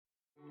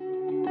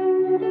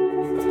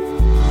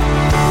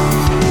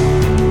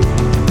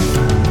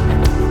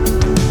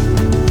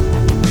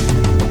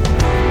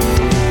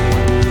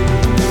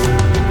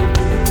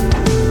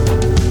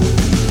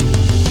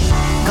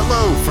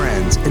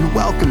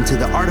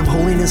of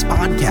Holiness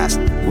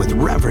podcast with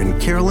Reverend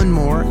Carolyn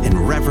Moore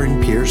and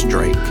Reverend Pierce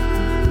Drake.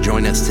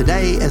 Join us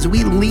today as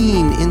we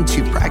lean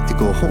into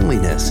practical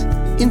holiness,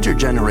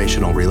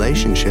 intergenerational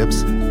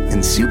relationships,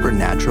 and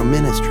supernatural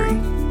ministry.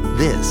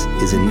 This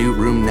is a New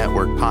Room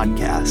Network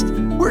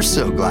podcast. We're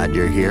so glad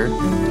you're here.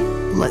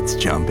 Let's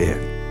jump in.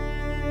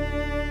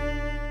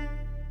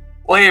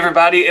 Well, hey,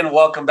 everybody, and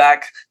welcome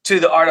back to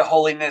the Art of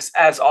Holiness,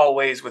 as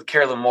always, with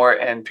Carolyn Moore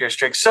and Pierce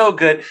Drake. So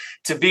good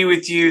to be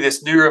with you,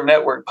 this New Room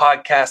Network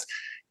podcast.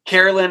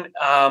 Carolyn,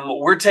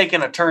 we're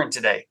taking a turn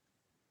today.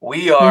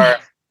 We are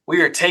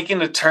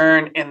taking a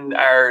turn in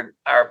our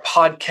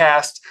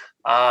podcast.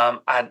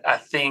 I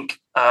think,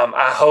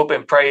 I hope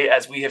and pray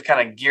as we have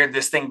kind of geared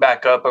this thing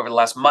back up over the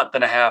last month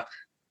and a half,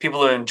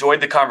 people who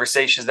enjoyed the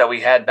conversations that we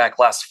had back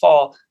last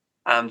fall.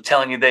 I'm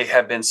telling you, they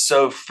have been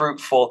so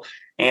fruitful.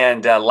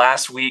 And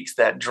last week's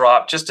that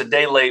dropped just a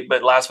day late,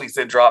 but last week's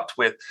that dropped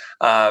with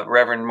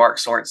Reverend Mark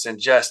Sorensen.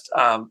 Just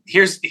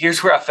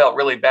here's where I felt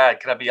really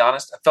bad. Can I be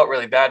honest? I felt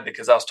really bad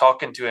because I was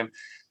talking to him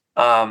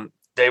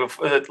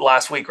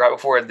last week, right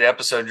before the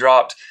episode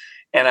dropped.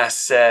 And I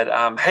said,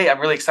 hey,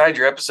 I'm really excited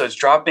your episode's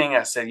dropping.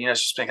 I said,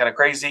 it's just been kind of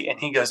crazy. And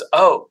he goes,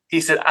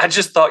 he said, I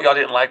just thought y'all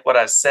didn't like what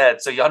I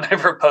said, so y'all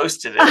never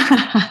posted it.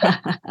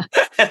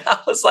 And I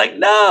was like,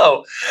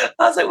 no.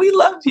 I was like, we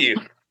love you.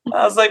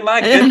 I was like,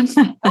 my goodness,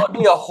 that would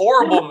be a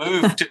horrible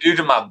move to do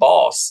to my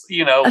boss.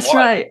 That's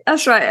right.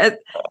 That's right.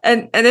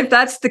 And if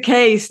that's the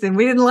case, then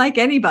we didn't like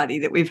anybody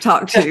that we've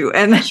talked to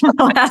and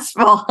last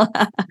fall.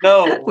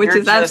 No, which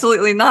is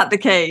absolutely not the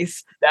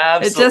case.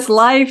 Absolutely. It's just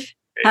life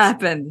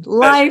happened.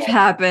 Life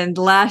happened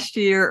last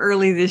year,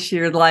 early this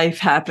year, life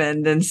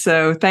happened. And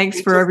so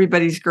thanks for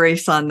everybody's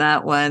grace on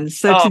that one.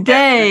 So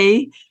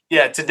today.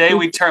 Yeah, today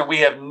we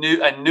have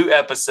a new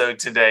episode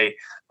today.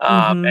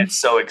 And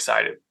so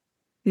excited.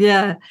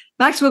 Yeah.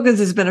 Max Wilkins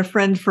has been a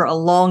friend for a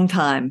long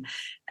time.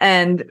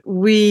 And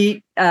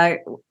we our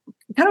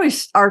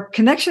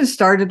connection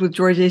started with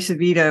George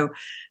Acevedo,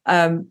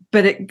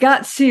 but it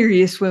got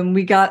serious when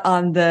we got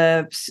on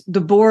the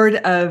board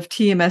of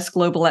TMS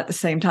Global at the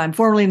same time,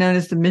 formerly known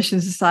as the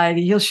Mission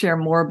Society. He'll share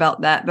more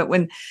about that. But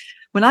when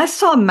I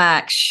saw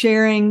Max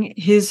sharing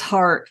his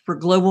heart for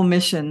global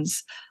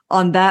missions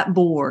on that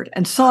board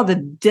and saw the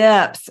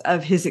depth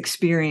of his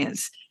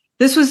experience,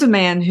 this was a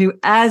man who,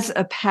 as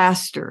a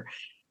pastor,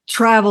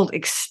 traveled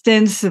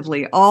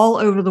extensively all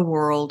over the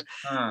world,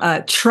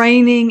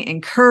 training,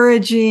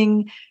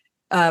 encouraging,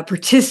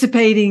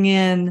 participating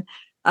in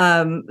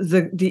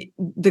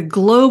the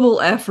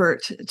global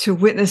effort to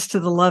witness to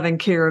the love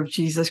and care of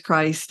Jesus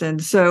Christ.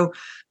 And so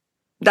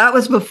that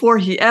was before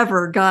he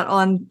ever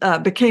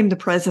became the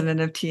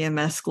president of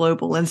TMS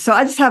Global. And so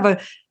I just have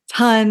a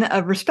ton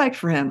of respect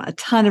for him, a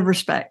ton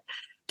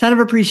of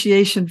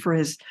appreciation for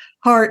his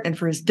heart and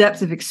for his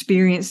depth of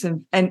experience.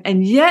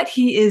 And yet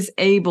he is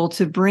able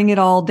to bring it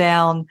all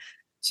down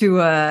to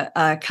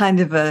a kind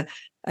of a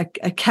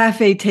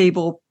cafe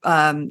table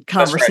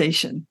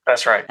conversation.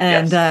 That's right.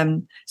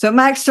 And so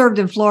Max served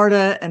in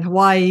Florida and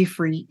Hawaii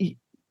for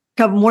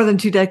more than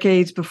 2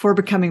 decades before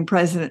becoming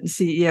president and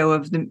CEO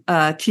of the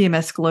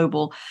TMS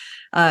Global.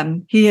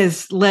 He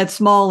has led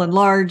small and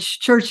large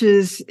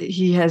churches.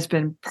 He has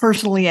been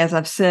personally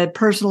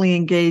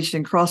engaged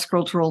in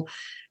cross-cultural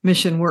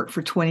mission work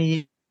for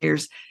 20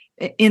 years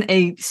in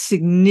a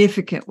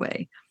significant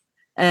way.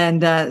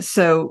 And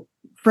so,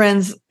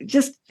 friends,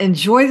 just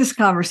enjoy this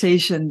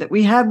conversation that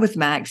we had with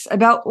Max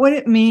about what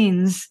it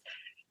means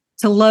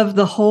to love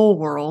the whole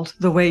world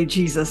the way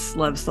Jesus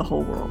loves the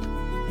whole world.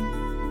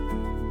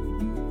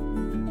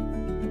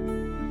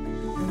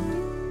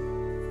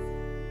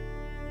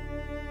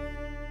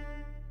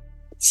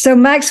 So,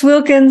 Max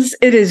Wilkins,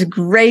 it is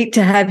great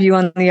to have you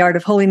on the Art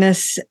of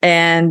Holiness.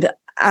 And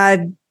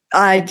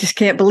I just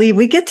can't believe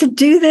we get to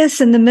do this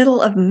in the middle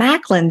of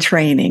Macklin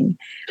training,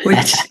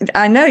 which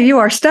I know you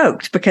are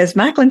stoked because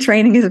Macklin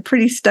training is a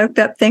pretty stoked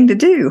up thing to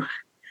do.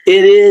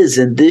 It is.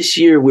 And this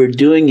year we're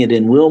doing it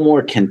in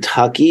Wilmore,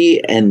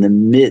 Kentucky, in the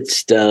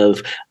midst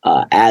of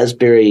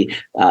Asbury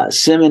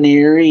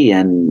Seminary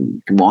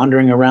and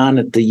wandering around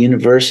at the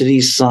university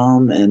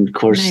some. And of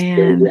course,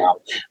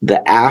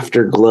 the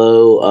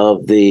afterglow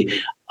of the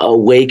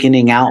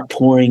awakening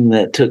outpouring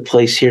that took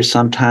place here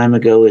some time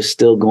ago is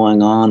still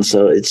going on.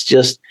 So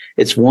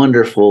it's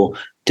wonderful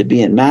to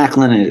be at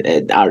Macklin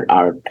at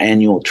our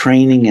annual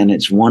training. And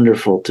it's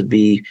wonderful to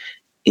be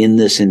in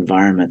this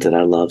environment that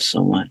I love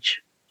so much.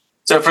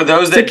 So for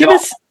those that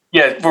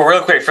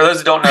real quick, for those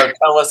that don't know,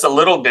 tell us a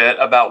little bit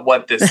about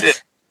what this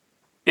is.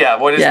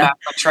 What is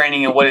Macklin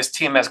training and what is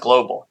TMS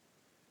Global?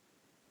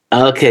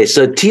 Okay,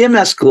 so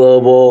TMS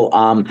Global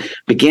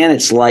began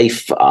its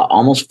life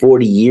almost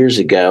 40 years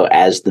ago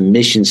as the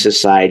Mission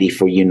Society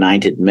for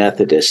United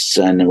Methodists,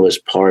 and it was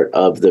part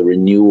of the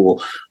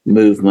renewal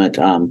movement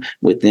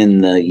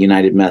within the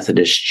United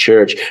Methodist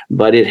Church.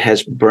 But it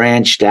has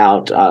branched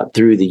out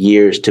through the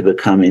years to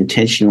become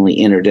intentionally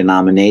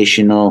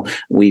interdenominational.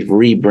 We've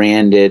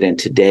rebranded, and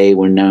today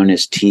we're known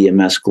as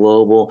TMS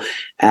Global.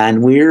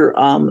 And we're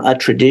a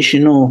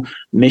traditional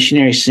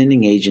missionary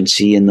sending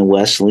agency in the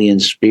Wesleyan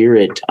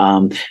spirit.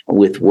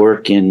 with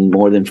work in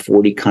more than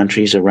 40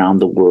 countries around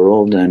the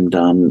world, and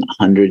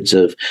hundreds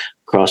of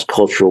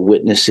cross-cultural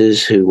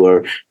witnesses who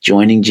are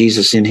joining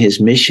Jesus in his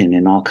mission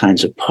in all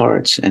kinds of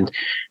parts. And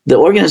the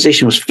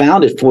organization was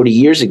founded 40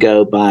 years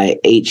ago by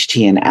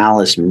H.T. and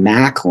Alice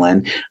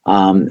Macklin,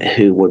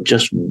 who were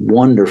just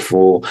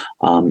wonderful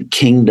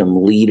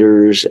kingdom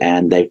leaders,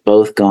 and they've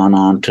both gone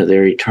on to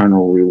their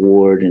eternal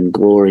reward and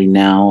glory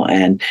now.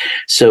 And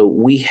so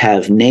we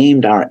have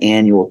named our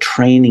annual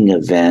training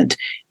event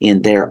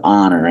in their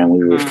honor, and we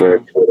refer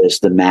to it as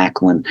the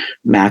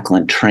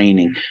Macklin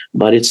training.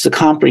 But it's the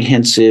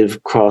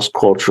comprehensive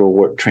cross-cultural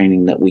work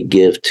training that we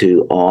give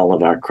to all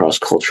of our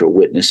cross-cultural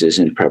witnesses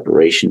in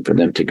preparation for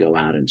them to go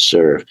out and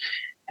serve.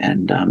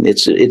 And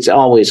it's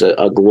always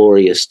a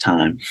glorious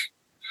time.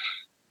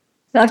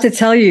 I have to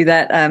tell you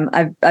that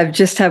I've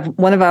just have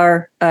one of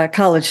our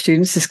college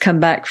students has come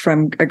back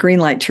from a green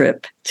light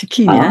trip to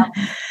Kenya.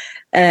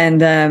 And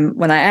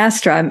when I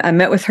asked her, I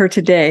met with her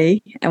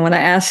today, and when I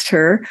asked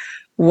her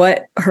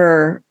what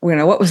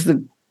was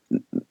the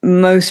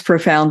most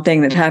profound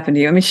thing that happened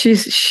to you, I mean, she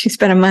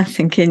spent a month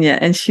in Kenya,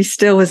 and she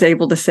still was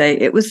able to say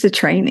it was the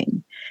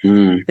training.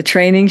 The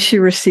training she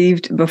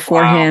received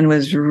beforehand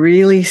was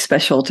really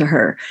special to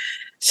her.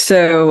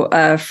 So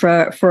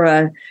for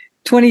a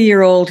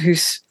 20-year-old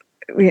who's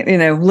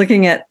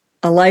looking at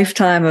a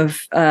lifetime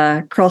of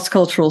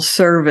cross-cultural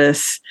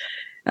service,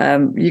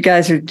 you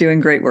guys are doing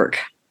great work.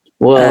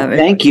 Well,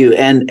 thank you.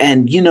 And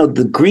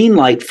the Green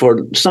Light,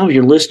 for some of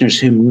your listeners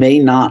who may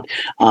not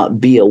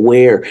be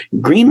aware,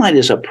 Green Light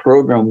is a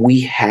program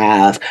we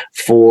have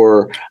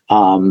for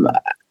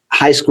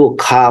high school,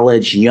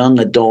 college, young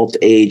adult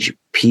age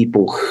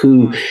people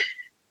who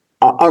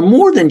are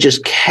more than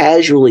just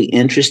casually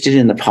interested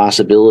in the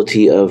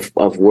possibility of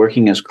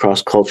working as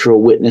cross-cultural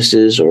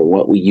witnesses, or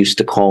what we used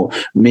to call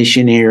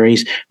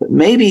missionaries, but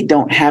maybe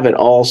don't have it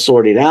all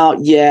sorted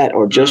out yet,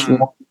 or just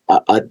want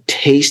a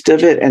taste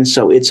of it. And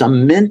so it's a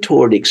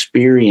mentored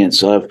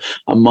experience of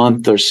a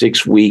month or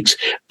 6 weeks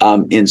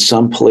in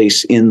some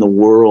place in the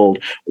world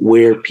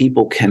where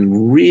people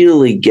can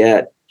really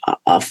get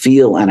a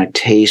feel and a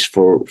taste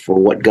for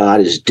what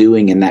God is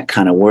doing in that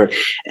kind of work.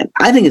 And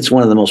I think it's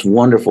one of the most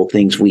wonderful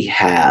things we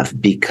have,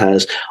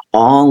 because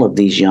all of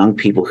these young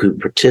people who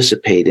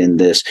participate in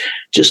this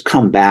just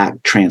come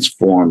back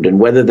transformed. And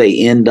whether they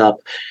end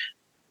up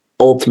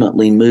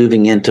ultimately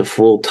moving into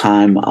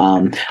full-time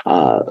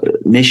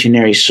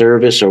missionary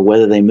service, or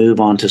whether they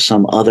move on to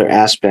some other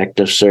aspect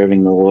of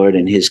serving the Lord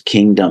and his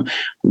kingdom,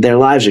 their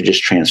lives are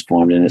just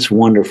transformed, and it's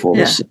wonderful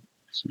to see.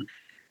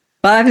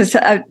 Well, it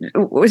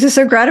was just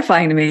so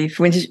gratifying to me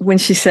when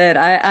she said,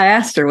 I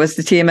asked her, was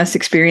the TMS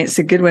experience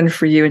a good one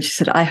for you? And she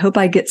said, I hope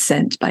I get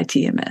sent by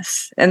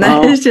TMS. And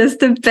that is just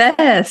the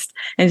best.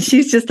 And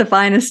she's just the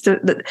finest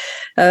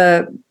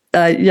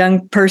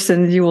young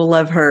person. You will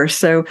love her.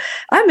 So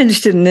I'm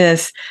interested in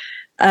this.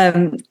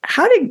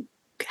 How did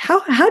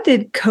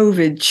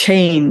COVID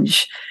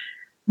change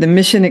the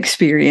mission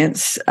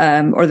experience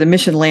or the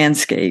mission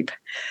landscape?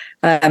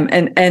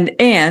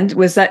 And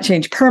was that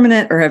change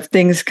permanent, or have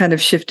things kind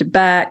of shifted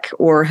back,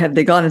 or have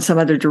they gone in some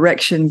other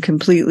direction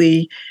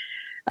completely?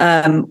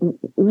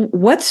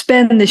 What's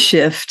been the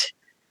shift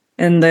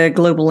in the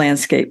global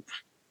landscape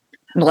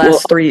in the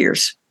last 3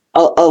 years?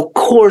 Of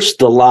course,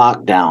 the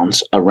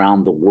lockdowns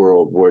around the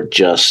world were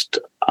just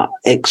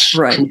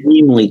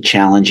extremely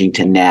challenging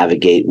to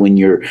navigate when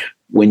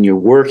you're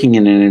working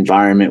in an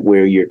environment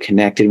where you're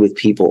connected with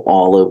people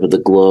all over the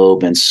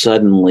globe, and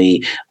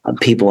suddenly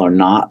people are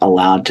not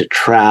allowed to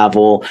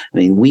travel. I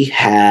mean, we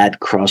had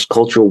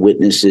cross-cultural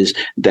witnesses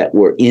that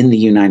were in the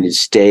United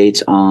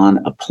States on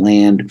a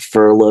planned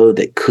furlough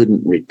that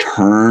couldn't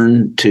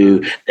return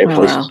to their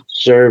place of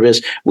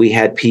service. We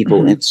had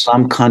people in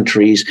some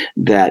countries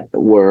that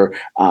were,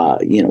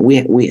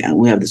 we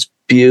have this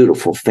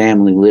beautiful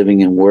family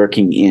living and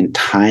working in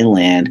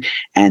Thailand,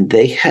 and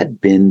they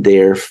had been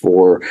there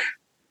for,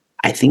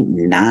 I think,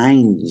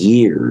 9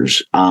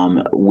 years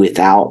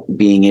without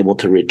being able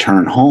to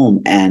return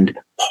home. And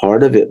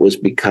part of it was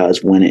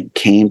because when it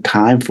came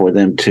time for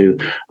them to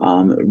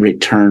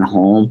return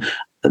home,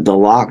 the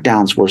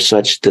lockdowns were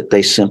such that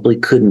they simply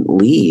couldn't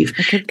leave.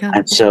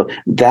 And so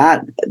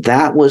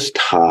that was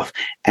tough.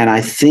 And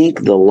I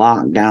think the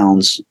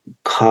lockdowns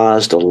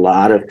caused a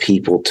lot of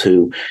people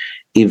to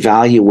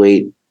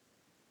evaluate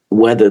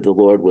whether the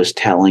Lord was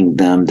telling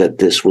them that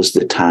this was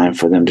the time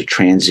for them to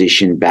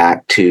transition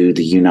back to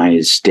the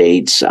United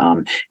States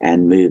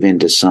and move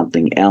into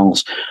something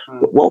else.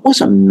 But what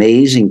was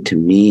amazing to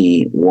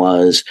me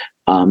was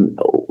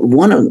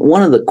one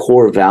of the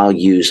core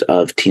values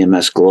of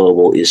TMS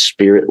Global is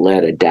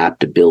spirit-led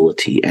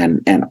adaptability,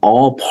 and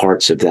all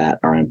parts of that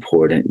are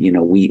important.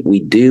 We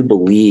do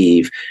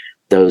believe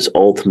those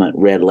ultimate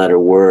red letter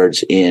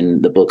words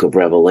in the book of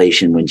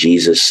Revelation when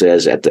Jesus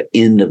says at the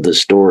end of the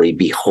story,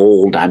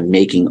 behold, I'm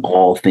making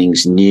all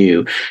things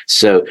new.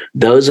 So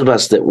those of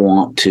us that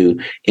want to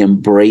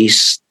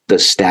embrace the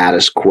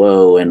status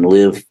quo and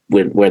live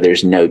where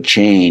there's no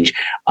change,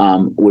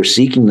 we're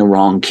seeking the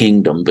wrong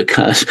kingdom,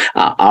 because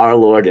our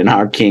Lord and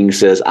our King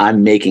says,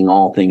 I'm making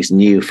all things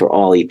new for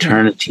all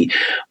eternity.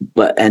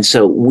 And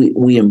so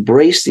we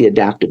embrace the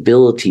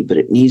adaptability, but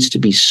it needs to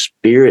be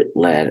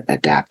spirit-led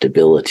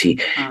adaptability.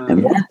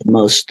 And one of the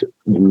most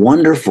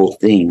wonderful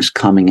things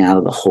coming out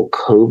of the whole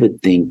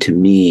COVID thing to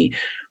me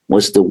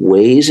was the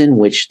ways in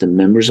which the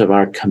members of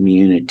our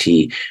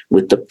community,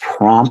 with the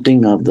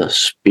prompting of the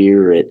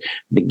Spirit,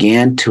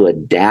 began to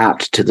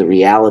adapt to the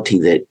reality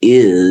that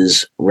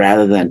is,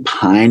 rather than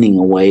pining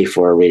away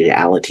for a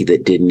reality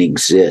that didn't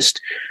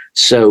exist.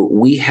 So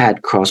we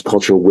had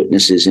cross-cultural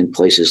witnesses in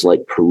places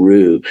like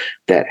Peru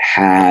that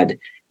had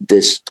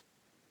this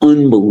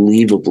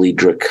unbelievably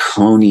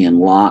draconian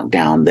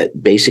lockdown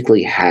that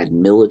basically had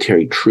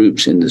military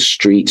troops in the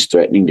streets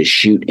threatening to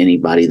shoot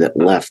anybody that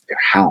left their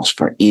house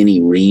for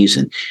any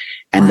reason.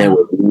 And there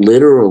were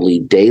literally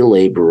day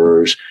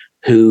laborers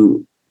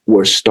who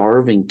were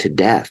starving to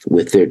death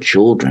with their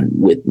children,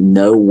 with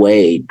no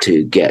way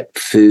to get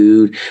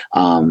food.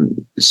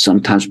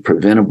 Sometimes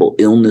preventable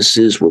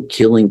illnesses were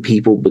killing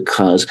people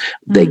because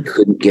they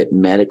couldn't get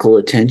medical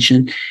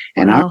attention.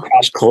 And our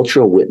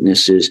cross-cultural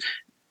witnesses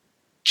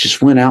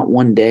just went out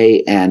one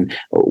day, and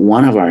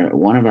one of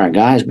our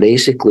guys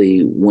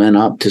basically went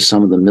up to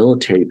some of the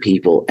military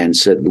people and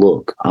said,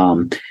 look,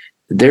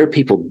 there are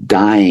people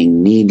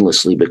dying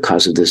needlessly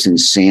because of this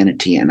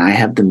insanity, and I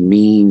have the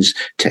means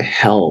to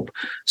help.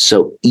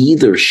 So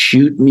either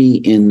shoot me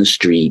in the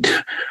street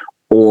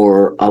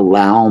or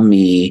allow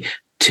me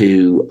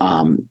to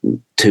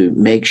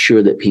make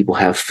sure that people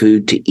have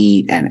food to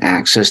eat and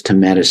access to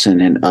medicine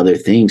and other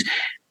things.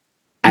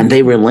 And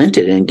they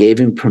relented and gave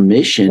him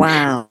permission.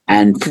 Wow.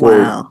 And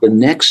for the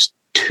next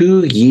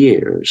 2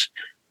 years,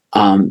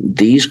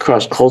 these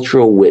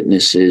cross-cultural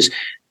witnesses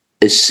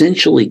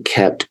essentially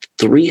kept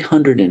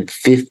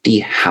 350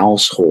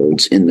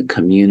 households in the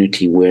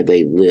community where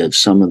they live.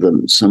 Some of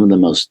the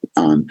most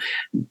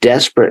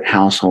desperate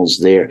households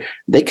there,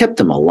 they kept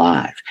them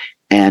alive.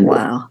 And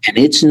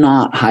it's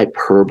not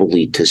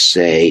hyperbole to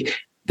say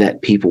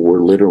that people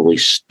were literally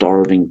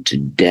starving to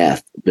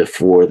death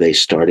before they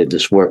started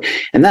this work.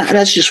 And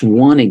that's just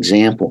one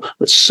example.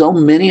 But so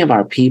many of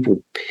our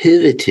people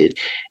pivoted.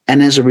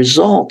 And as a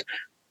result,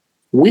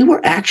 we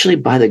were actually,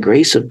 by the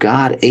grace of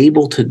God,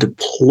 able to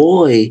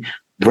deploy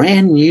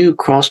brand new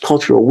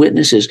cross-cultural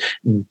witnesses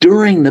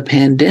during the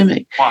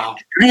pandemic. Wow.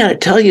 I got to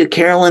tell you,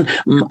 Carolyn,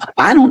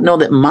 I don't know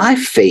that my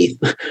faith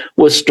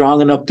was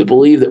strong enough to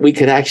believe that we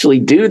could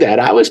actually do that.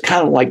 I was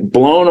kind of like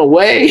blown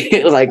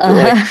away, like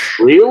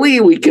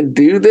really, we can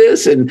do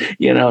this? And,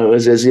 it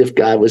was as if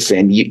God was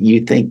saying,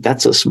 you think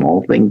that's a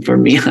small thing for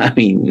me? I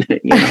mean,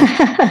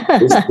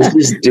 this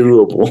is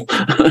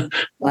doable.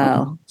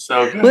 Wow.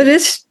 So good. Well,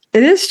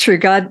 it is true.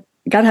 God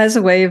has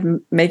a way of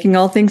making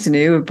all things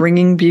new, of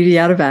bringing beauty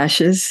out of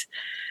ashes.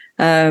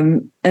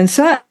 And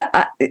so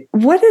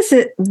what is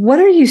it? What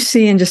are you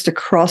seeing just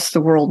across the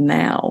world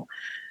now,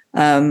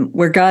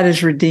 where God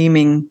is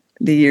redeeming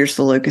the years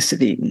the locusts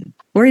have eaten?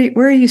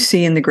 Where are you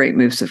seeing the great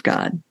moves of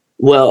God?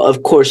 Well,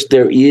 of course,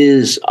 there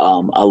is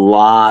a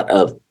lot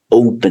of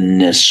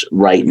openness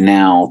right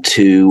now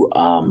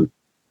to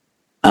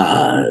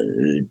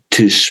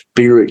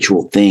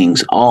spiritual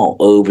things all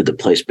over the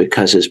place,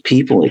 because as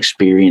people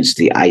experience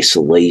the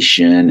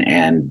isolation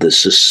and the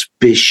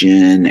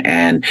suspicion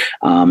and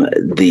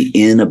the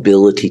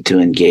inability to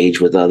engage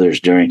with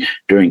others during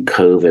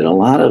COVID, a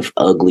lot of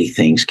ugly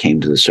things came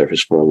to the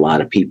surface for a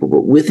lot of people,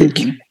 but with it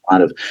came a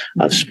lot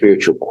of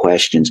spiritual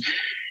questions.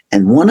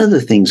 And one of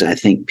the things I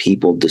think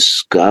people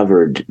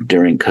discovered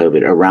during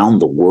COVID around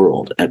the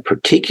world, and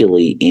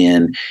particularly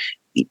in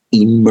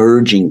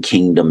emerging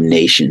kingdom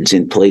nations,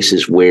 in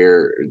places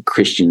where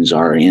Christians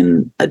are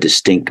in a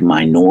distinct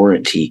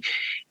minority,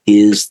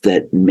 is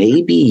that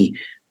maybe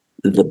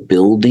the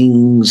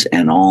buildings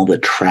and all the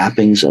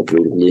trappings of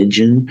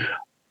religion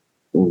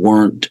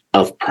weren't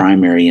of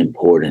primary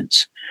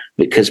importance,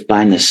 because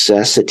by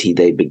necessity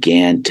they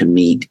began to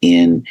meet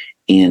in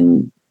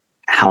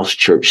house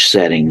church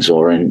settings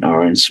or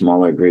in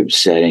smaller group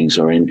settings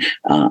or in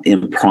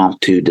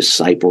impromptu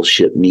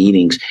discipleship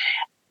meetings.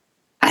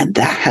 And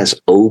that has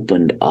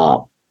opened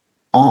up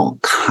all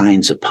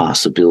kinds of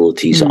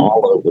possibilities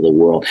all over the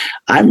world.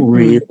 I've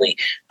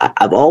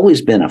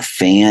always been a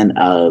fan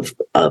of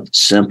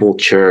simple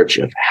church,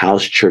 of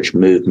house church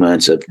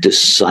movements, of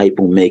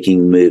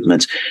disciple-making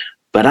movements.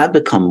 But I've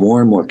become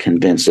more and more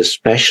convinced,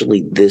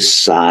 especially this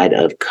side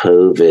of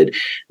COVID,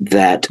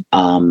 that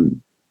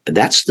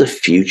that's the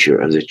future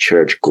of the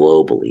church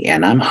globally.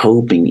 And I'm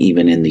hoping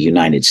even in the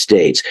United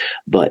States,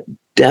 but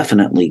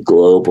definitely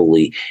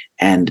globally.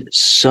 And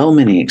so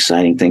many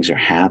exciting things are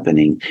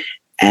happening.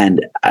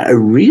 And I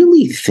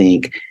really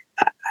think,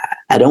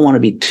 I don't want to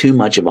be too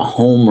much of a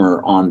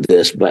homer on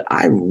this, but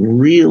I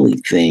really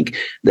think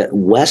that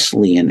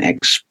Wesleyan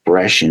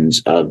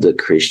expressions of the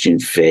Christian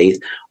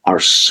faith are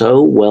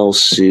so well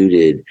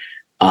suited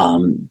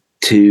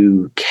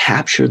to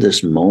capture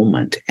this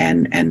moment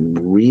and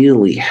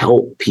really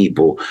help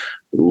people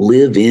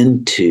live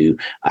into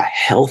a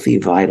healthy,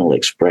 vital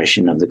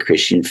expression of the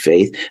Christian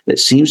faith that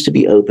seems to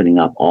be opening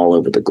up all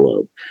over the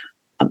globe.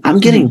 I'm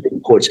getting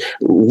reports,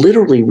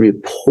 literally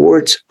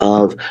reports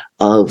of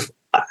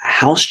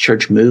house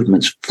church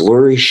movements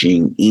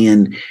flourishing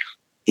in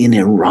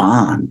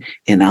Iran,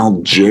 in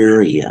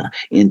Algeria,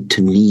 in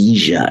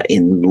Tunisia,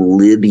 in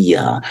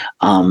Libya.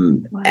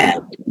 And,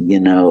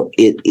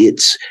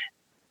 it's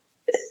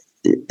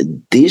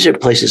these are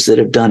places that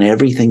have done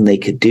everything they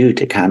could do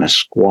to kind of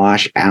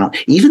squash out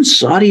even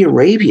Saudi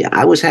Arabia.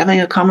 I was having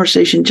a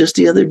conversation just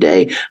the other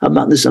day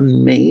about this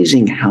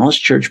amazing house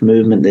church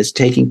movement that's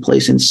taking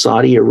place in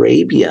Saudi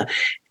Arabia.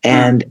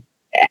 And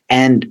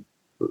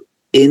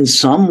in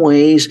some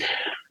ways,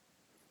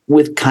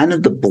 with kind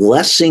of the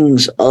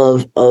blessings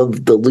of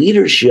the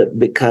leadership,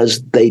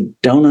 because they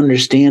don't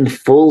understand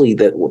fully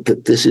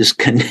that this is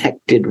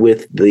connected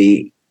with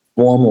the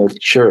formal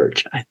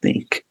church, I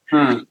think.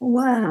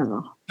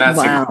 Wow. That's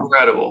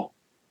incredible.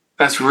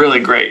 That's really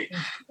great.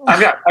 I've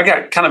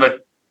got kind of a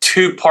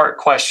two-part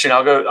question.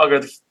 I'll go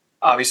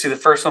obviously the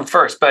first one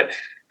first, but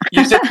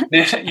you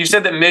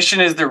said that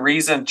mission is the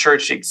reason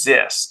church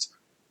exists.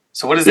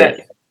 So what's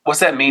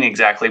that mean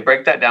exactly?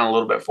 Break that down a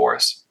little bit for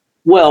us.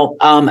 Well,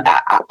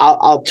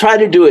 I'll try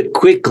to do it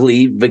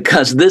quickly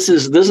because this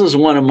is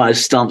one of my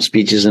stump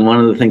speeches and one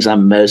of the things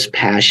I'm most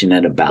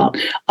passionate about.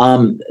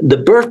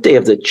 The birthday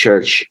of the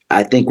church,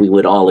 I think we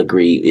would all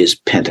agree, is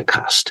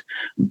Pentecost.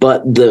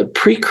 But the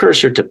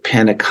precursor to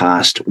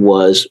Pentecost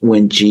was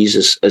when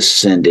Jesus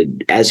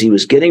ascended. As he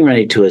was getting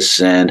ready to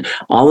ascend,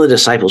 all the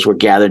disciples were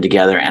gathered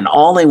together, and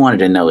all they wanted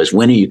to know is,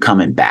 when are you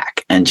coming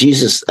back? And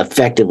Jesus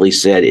effectively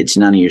said, it's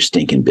none of your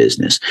stinking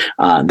business.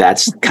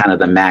 That's kind of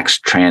the Max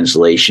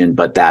translation,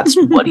 but that's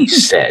what he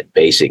said,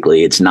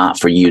 basically. It's not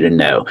for you to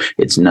know.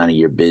 It's none of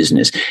your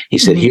business. He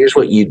said, here's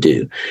what you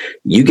do.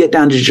 You get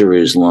down to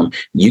Jerusalem,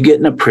 you get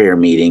in a prayer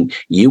meeting,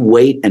 you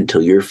wait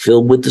until you're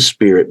filled with the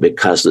Spirit,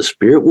 because the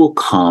Spirit will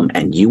come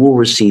and you will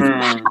receive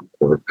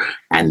power.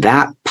 And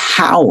that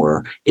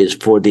power is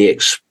for the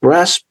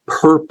express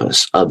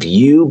purpose of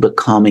you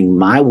becoming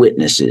my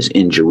witnesses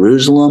in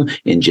Jerusalem,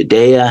 in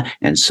Judea,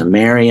 and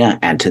Samaria,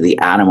 and to the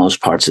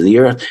outermost parts of the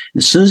earth.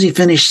 As soon as he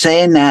finished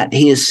saying that,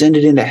 he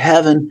ascended into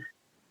heaven.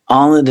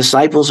 All the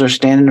disciples are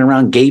standing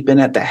around gaping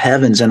at the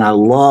heavens. And I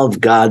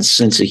love God's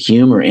sense of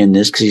humor in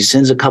this, because he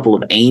sends a couple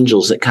of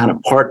angels that kind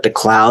of part the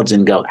clouds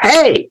and go,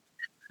 hey,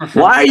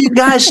 why are you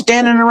guys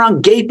standing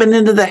around gaping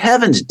into the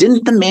heavens?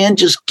 Didn't the man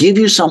just give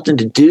you something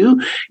to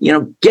do?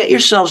 Get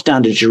yourselves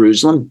down to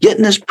Jerusalem, get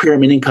in this prayer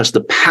meeting, because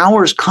the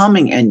power is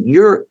coming and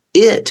you're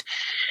it.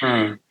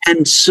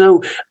 And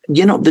so,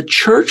 the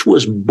church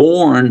was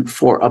born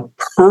for a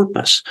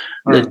purpose.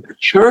 The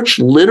church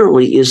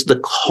literally is the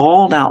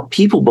called out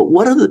people. But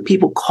what are the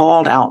people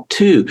called out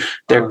to?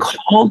 They're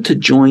called to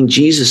join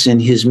Jesus in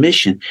his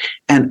mission.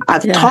 And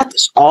I've taught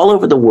this all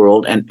over the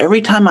world. And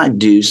every time I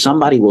do,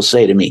 somebody will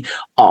say to me,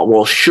 oh,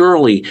 well,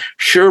 surely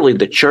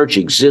the church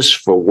exists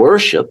for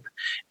worship.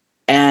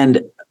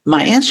 And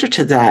my answer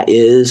to that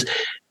is,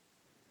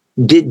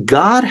 did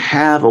God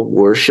have a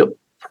worship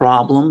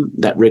problem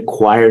that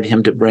required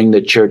him to bring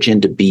the church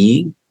into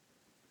being?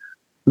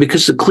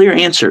 Because the clear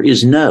answer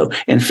is no.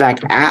 In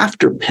fact,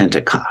 after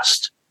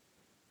Pentecost,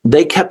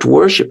 they kept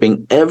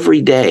worshiping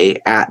every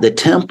day at the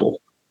temple.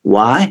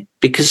 Why?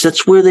 Because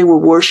that's where they were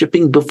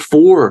worshiping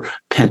before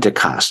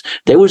Pentecost.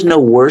 There was no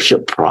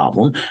worship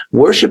problem.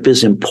 Worship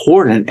is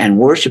important, and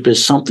worship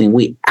is something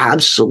we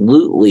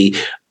absolutely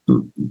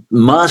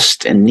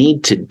must and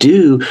need to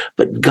do,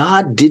 but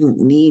God didn't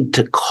need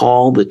to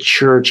call the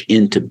church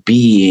into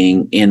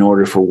being in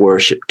order for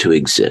worship to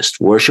exist.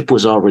 Worship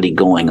was already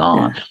going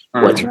on.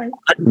 What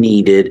God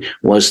needed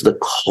was the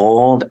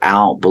called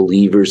out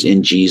believers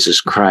in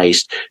Jesus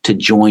Christ to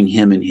join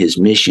him in his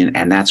mission,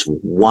 and that's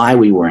why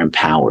we were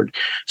empowered.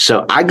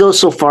 So I go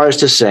so far as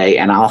to say,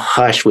 and I'll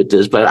hush with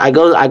this, but I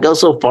go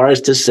so far as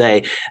to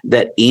say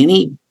that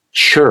any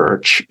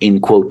church,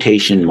 in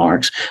quotation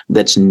marks,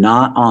 that's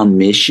not on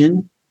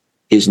mission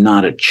is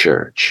not a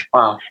church.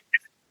 Wow.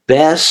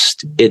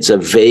 Best, it's a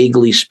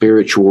vaguely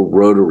spiritual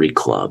Rotary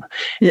club.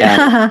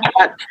 Yeah.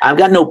 I've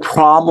got no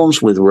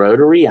problems with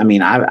Rotary. I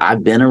mean,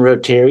 I've been a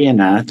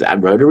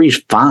Rotarian.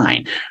 Rotary's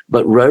fine,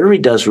 but Rotary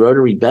does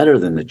Rotary better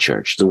than the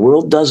church. The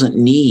world doesn't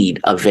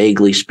need a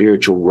vaguely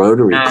spiritual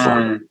Rotary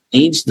club.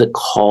 Needs the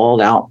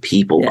called out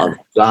people of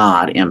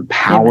God,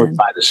 empowered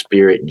by the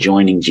Spirit,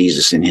 joining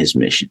Jesus in his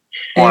mission.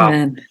 Wow.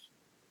 Amen.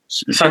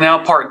 So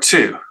now part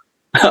two.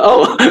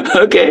 Oh,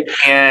 okay.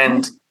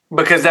 And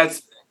because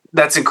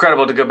that's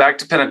incredible to go back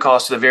to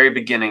Pentecost, to the very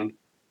beginning.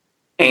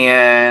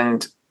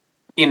 And,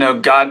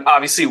 God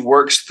obviously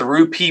works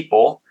through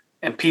people,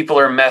 and people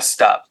are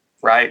messed up,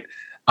 right?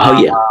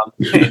 We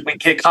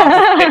get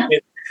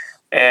complicated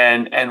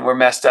and we're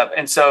messed up.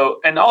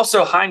 And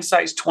also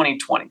hindsight's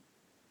 20/20.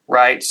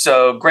 Right.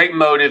 So great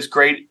motives,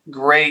 great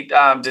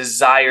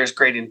desires,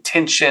 great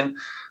intention,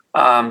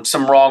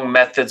 some wrong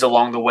methods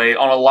along the way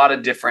on a lot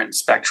of different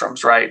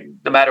spectrums. Right.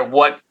 No matter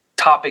what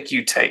topic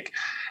you take,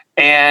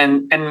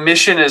 and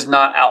mission is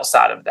not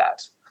outside of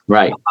that.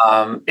 Right.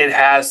 It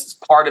has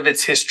part of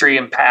its history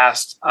and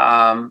past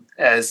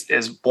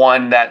as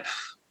one that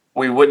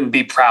we wouldn't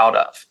be proud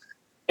of.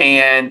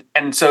 And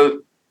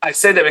so I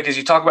say that because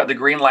you talk about the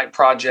Green Light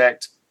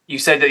Project. You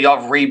said that y'all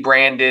have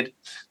rebranded.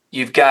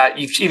 You've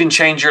even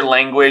changed your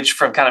language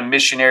from kind of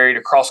missionary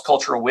to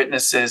cross-cultural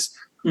witnesses.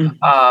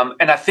 Mm-hmm.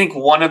 And I think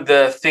one of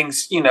the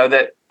things,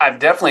 that I've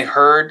definitely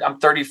heard, I'm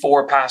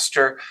 34,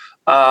 pastor,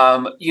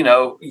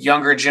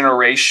 younger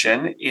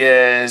generation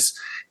is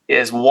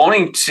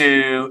wanting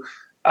to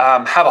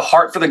have a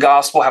heart for the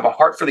gospel, have a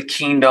heart for the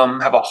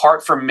kingdom, have a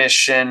heart for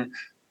mission,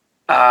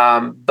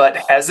 but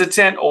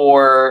hesitant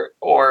or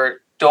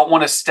don't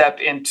want to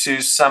step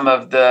into some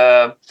of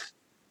the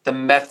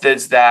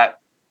methods that,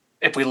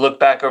 if we look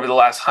back over the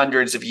last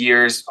hundreds of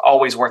years,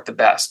 always weren't the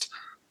best.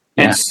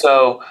 Yeah. And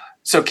so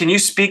can you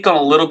speak on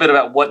a little bit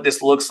about what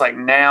this looks like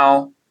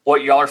now,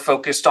 what y'all are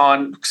focused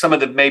on, some of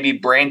the maybe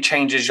brand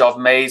changes y'all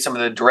have made, some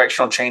of the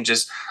directional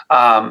changes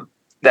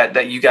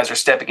that you guys are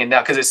stepping in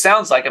now? Because it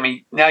sounds like,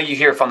 now you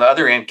hear from the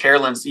other end,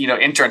 Carolyn's,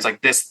 interns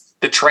like this,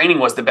 the training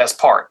was the best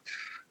part.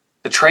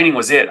 The training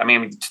was it.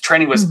 The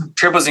training was,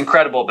 trip was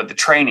incredible, but the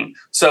training.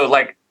 So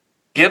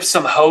give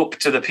some hope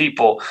to the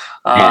people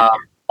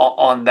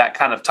on that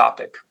kind of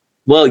topic.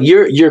 Well,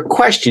 your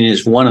question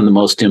is one of the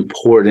most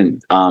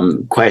important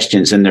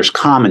questions, and there's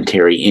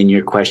commentary in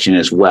your question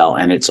as well,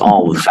 and it's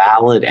all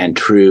valid and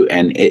true,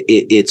 and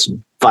it's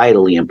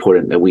vitally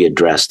important that we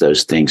address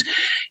those things.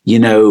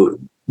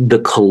 The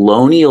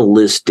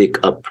colonialistic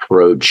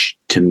approach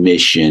to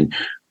mission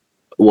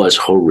was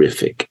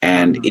horrific,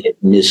 and it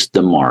missed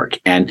the mark.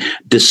 And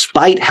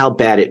despite how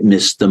bad it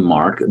missed the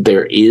mark,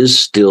 there is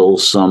still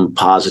some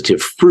positive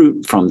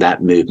fruit from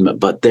that movement,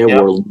 but there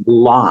were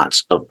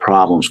lots of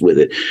problems with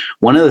it.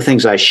 One of the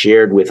things I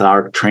shared with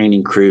our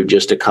training crew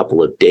just a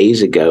couple of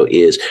days ago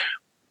is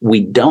we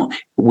don't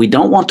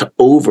want to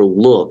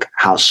overlook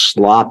how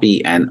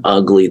sloppy and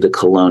ugly the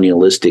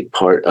colonialistic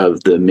part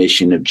of the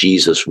mission of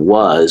Jesus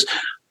was.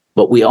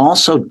 But we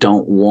also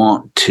don't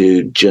want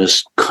to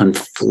just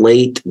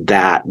conflate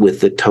that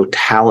with the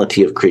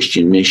totality of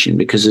Christian mission,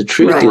 because the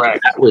truth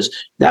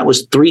is that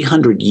was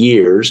 300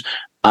 years,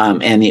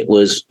 and it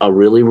was a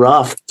really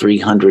rough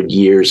 300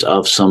 years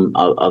of some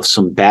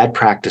bad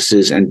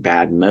practices and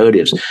bad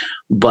motives.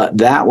 But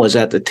that was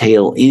at the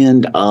tail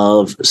end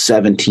of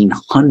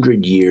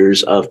 1,700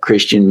 years of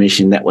Christian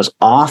mission that was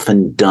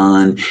often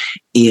done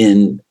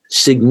in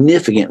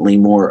significantly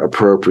more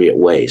appropriate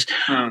ways.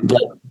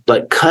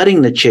 But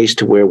cutting the chase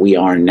to where we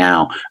are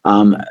now,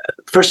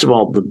 first of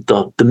all,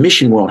 the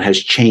mission world has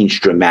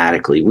changed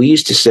dramatically. We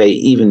used to say,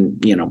 even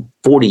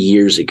 40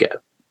 years ago,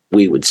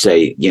 we would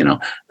say,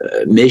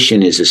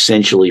 mission is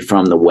essentially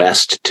from the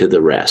West to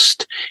the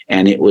rest.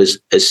 And it was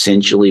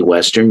essentially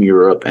Western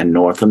Europe and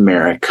North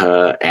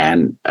America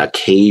and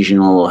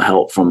occasional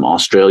help from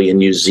Australia,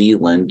 New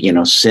Zealand,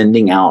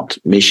 sending out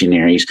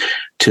missionaries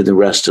to the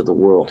rest of the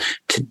world.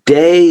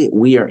 Today,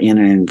 we are in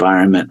an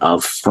environment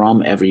of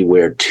from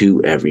everywhere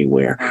to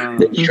everywhere.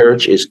 The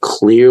church is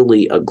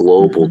clearly a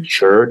global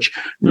church.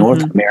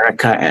 North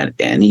America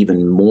and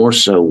even more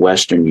so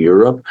Western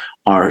Europe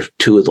are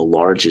two of the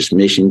largest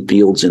mission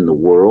fields in the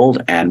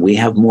world. And we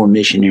have more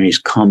missionaries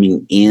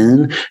coming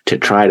in to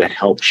try to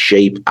help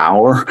shape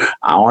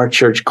our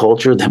church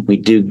culture than we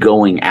do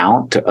going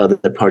out to other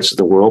parts of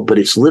the world. But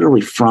it's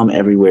literally from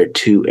everywhere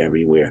to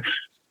everywhere.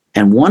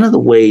 And one of the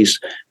ways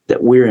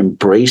that we're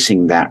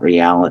embracing that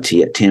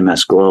reality at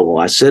TMS Global,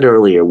 I said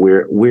earlier,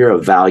 we're a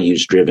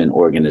values-driven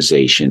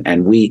organization,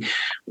 and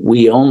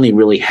we only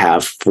really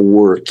have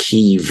 4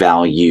 key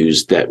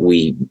values that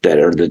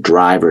are the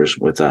drivers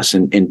with us.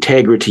 And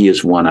integrity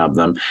is one of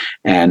them,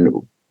 and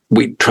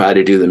we try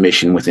to do the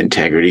mission with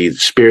integrity.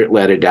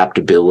 Spirit-led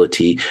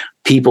adaptability,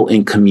 people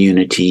in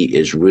community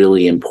is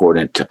really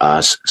important to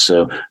us.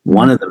 So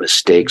one of the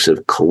mistakes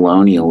of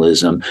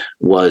colonialism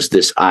was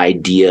this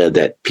idea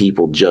that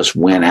people just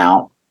went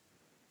out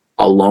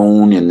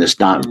alone in this,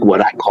 not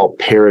what I call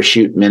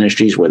parachute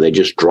ministries, where they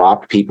just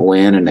dropped people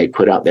in and they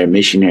put out their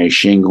missionary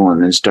shingle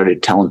and then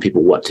started telling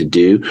people what to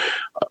do.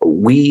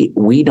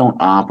 We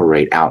don't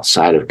operate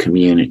outside of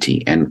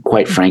community. And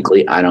quite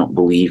frankly, I don't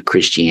believe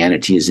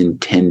Christianity is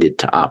intended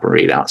to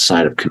operate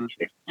outside of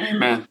community.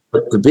 Amen.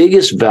 But the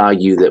biggest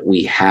value that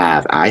we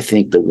have, I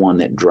think the one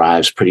that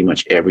drives pretty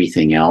much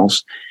everything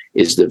else,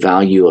 is the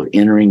value of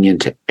entering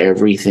into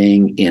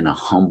everything in a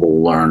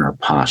humble learner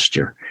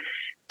posture.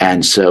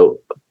 And so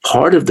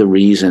part of the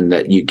reason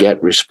that you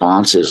get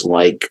responses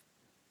like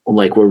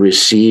were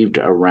received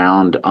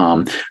around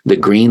the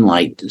Green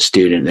Light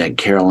student that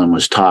Carolyn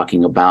was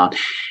talking about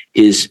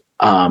is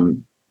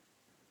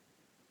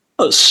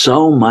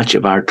so much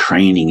of our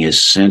training is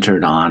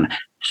centered on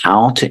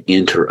how to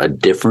enter a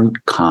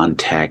different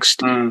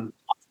context,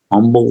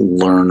 humble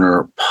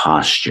learner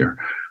posture,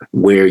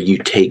 where you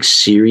take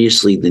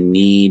seriously the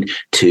need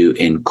to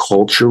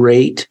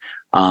enculturate,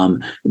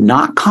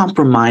 not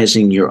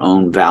compromising your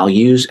own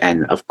values,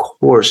 and of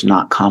course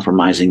not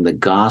compromising the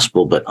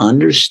gospel, but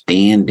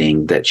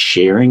understanding that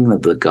sharing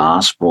of the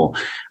gospel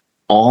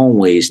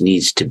always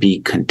needs to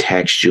be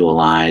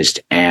contextualized,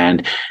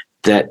 and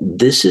that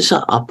this is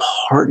a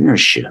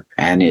partnership,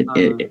 and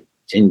it's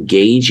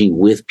engaging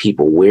with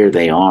people where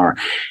they are.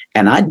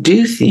 And I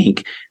do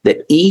think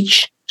that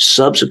each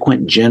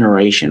subsequent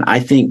generation, I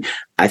think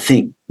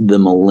the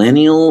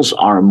millennials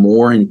are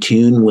more in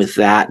tune with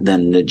that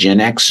than the Gen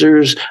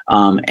Xers,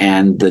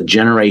 and the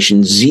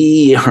Generation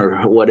Z,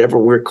 or whatever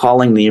we're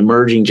calling the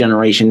emerging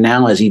generation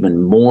now, is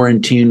even more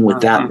in tune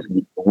with that than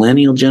the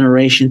millennial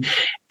generation.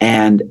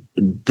 And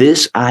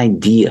this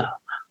idea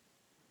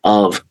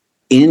of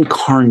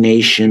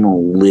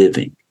incarnational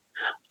living,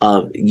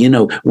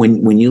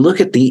 when you look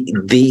at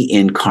the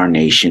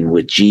incarnation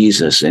with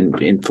Jesus,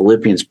 and in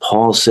Philippians,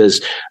 Paul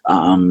says,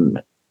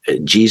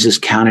 Jesus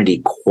counted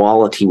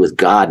equality with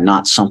God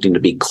not something to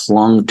be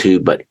clung to,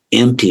 but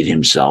emptied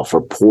himself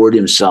or poured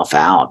himself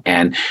out.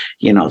 And,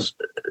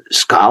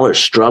 scholars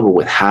struggle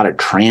with how to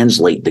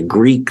translate the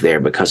Greek there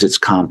because it's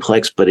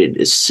complex, but it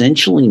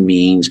essentially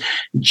means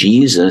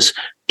Jesus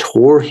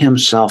tore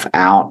himself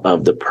out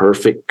of the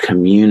perfect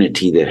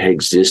community that had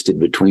existed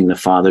between the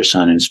Father,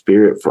 Son, and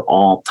Spirit for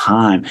all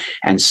time,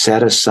 and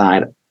set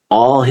aside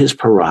all his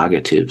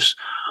prerogatives,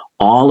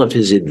 all of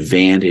his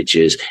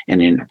advantages,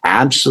 and in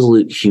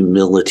absolute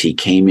humility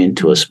came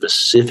into a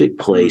specific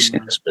place,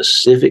 in a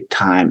specific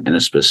time, in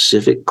a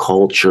specific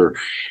culture,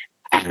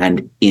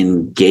 and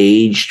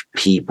engaged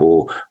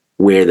people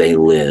where they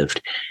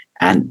lived.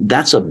 And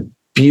that's a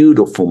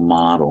beautiful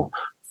model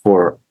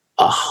for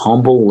a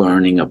humble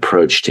learning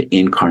approach to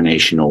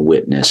incarnational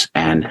witness.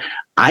 And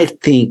I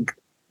think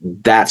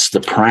that's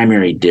the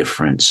primary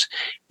difference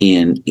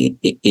in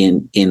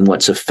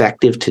what's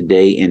effective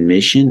today in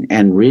mission.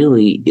 And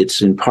really,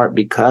 it's in part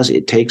because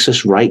it takes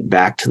us right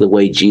back to the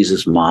way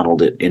Jesus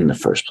modeled it in the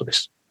first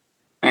place.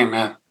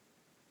 Amen.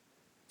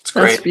 It's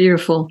great. That's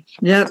beautiful.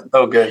 Yep.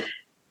 Oh, good.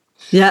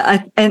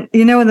 Yeah. And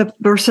the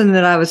person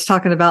that I was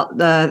talking about,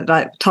 that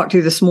I talked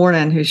to this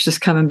morning, who's just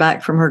coming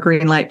back from her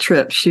green light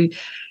trip,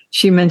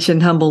 she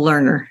mentioned humble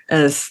learner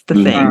as the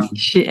thing.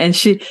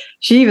 She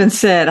even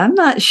said, I'm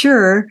not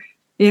sure.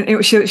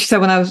 She said,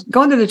 when I was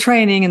going to the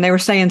training and they were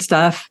saying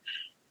stuff,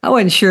 I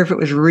wasn't sure if it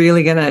was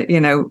really going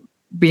to,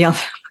 be on,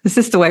 is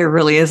this the way it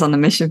really is on the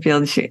mission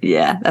field?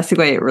 Yeah, that's the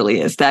way it really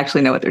is, to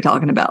actually know what they're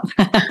talking about.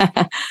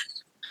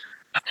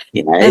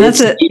 Yeah, and it's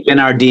deep in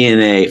our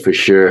DNA for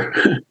sure.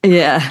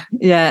 Yeah.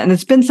 And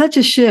it's been such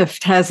a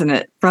shift, hasn't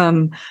it?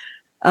 From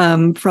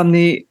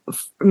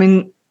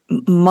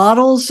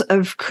models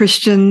of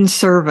Christian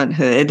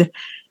servanthood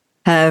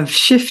have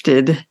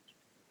shifted,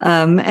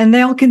 and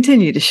they'll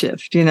continue to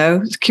shift.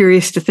 It's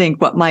curious to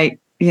think what might,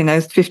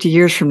 50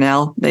 years from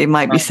now, they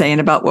might be saying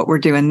about what we're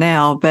doing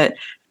now. But,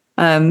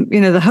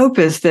 the hope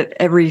is that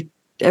every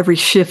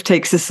shift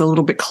takes us a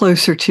little bit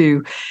closer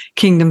to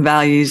kingdom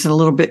values and a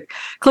little bit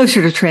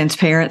closer to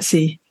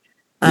transparency,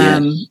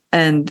 and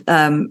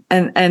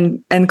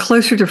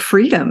closer to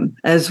freedom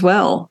as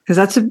well. Because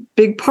that's a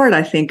big part,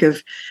 I think,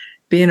 of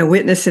being a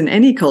witness in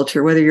any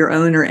culture, whether your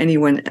own or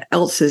anyone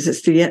else's.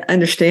 It's the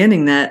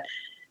understanding that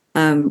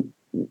I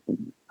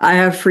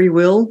have free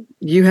will,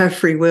 you have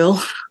free will.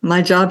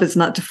 My job is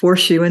not to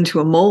force you into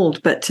a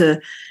mold, but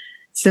to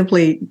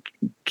simply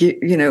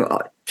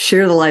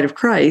share the light of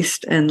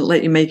Christ and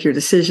let you make your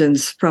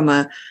decisions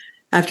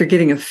after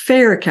getting a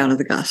fair account of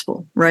the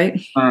gospel,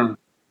 right?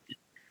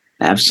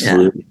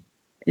 Absolutely.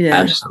 Yeah.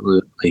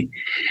 Absolutely.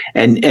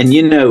 And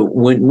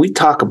when we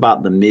talk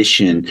about the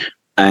mission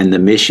and the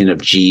mission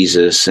of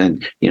Jesus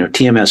and,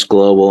 TMS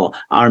Global,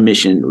 our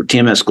mission,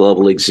 TMS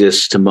Global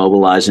exists to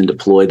mobilize and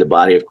deploy the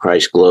body of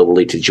Christ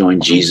globally to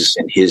join Jesus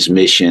in his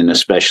mission,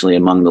 especially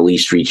among the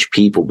least reached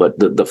people. But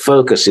the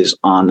focus is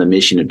on the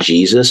mission of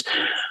Jesus.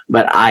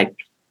 But I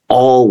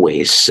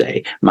always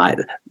say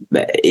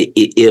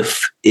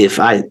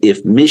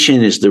if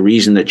mission is the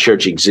reason the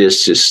church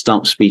exists is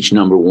stump speech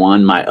number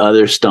one, my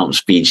other stump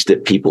speech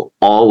that people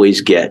always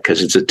get,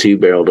 because it's a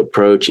two-barreled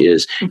approach,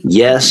 is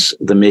yes,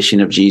 the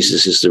mission of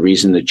Jesus is the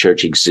reason the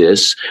church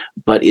exists,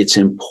 but it's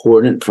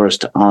important for us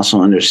to also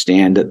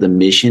understand that the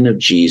mission of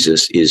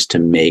Jesus is to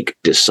make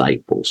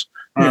disciples.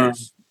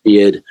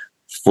 Period.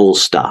 Full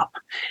stop.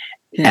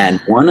 Yeah. And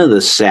one of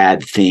the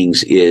sad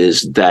things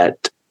is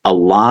that a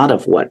lot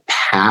of what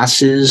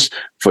passes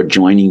for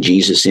joining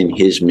Jesus in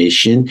his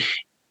mission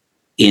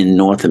in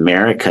North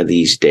America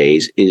these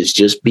days is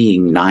just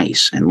being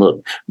nice. And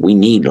look, we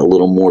need a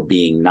little more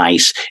being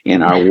nice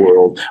in our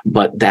world,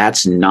 but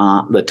that's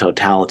not the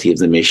totality of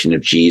the mission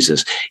of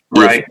Jesus.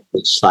 Right.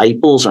 If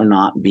disciples are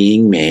not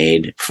being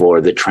made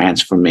for the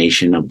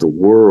transformation of the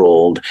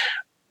world,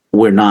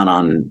 we're not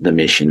on the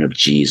mission of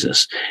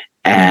Jesus.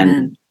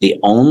 And the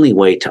only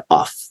way to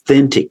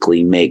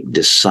authentically make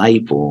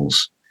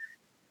disciples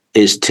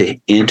is to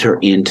enter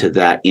into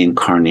that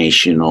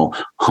incarnational,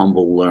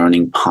 humble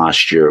learning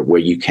posture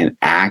where you can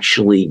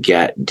actually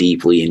get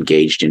deeply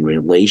engaged in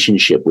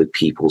relationship with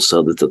people,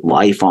 so that the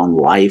life on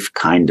life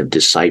kind of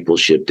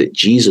discipleship that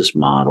Jesus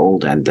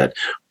modeled and that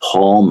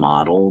Paul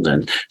modeled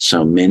and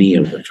so many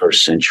of the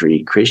first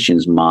century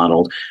Christians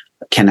modeled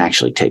can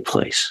actually take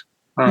place.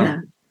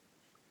 Yeah.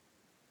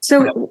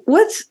 So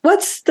what's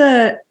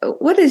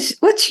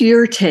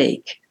your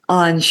take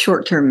on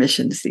short-term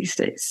missions these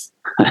days?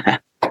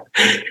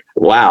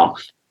 Wow.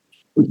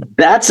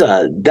 That's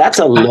a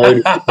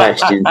loaded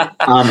question.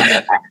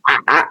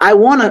 I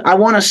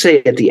want to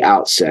say at the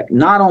outset,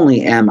 not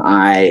only am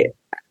I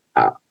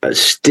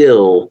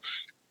still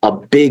a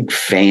big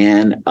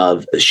fan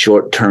of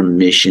short-term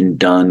mission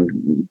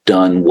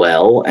done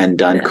well and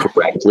done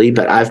correctly,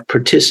 but I've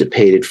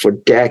participated for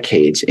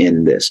decades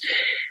in this.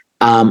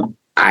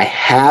 I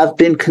have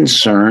been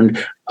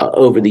concerned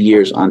over the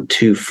years on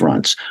two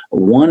fronts.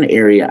 One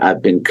area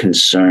I've been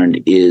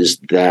concerned is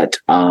that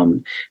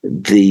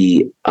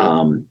the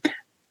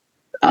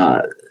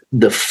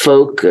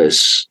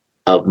focus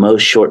of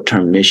most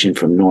short-term mission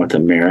from North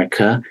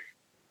America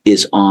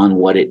is on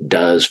what it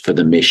does for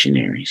the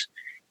missionaries.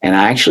 And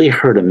I actually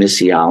heard a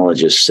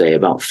missiologist say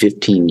about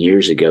 15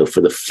 years ago, for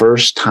the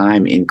first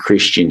time in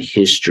Christian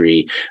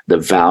history, the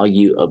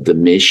value of the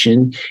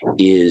mission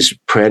is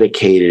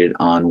predicated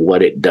on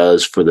what it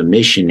does for the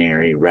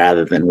missionary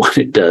rather than what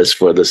it does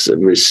for the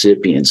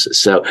recipients.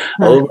 So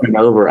over and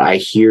over, I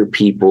hear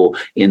people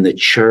in the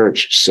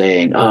church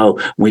saying, oh,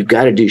 we've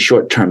got to do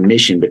short-term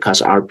mission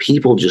because our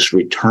people just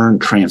return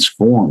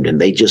transformed and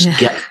they just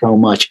get so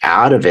much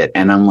out of it.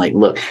 And I'm like,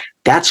 look,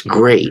 that's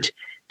great.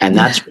 And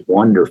that's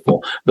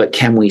wonderful. But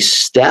can we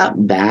step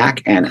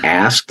back and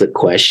ask the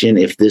question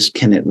if this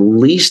can at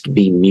least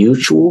be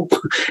mutual?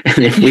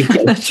 And if we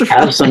can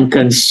have some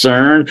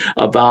concern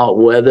about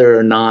whether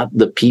or not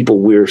the people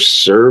we're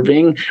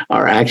serving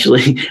are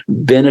actually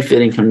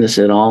benefiting from this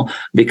at all?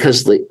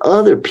 Because the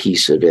other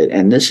piece of it,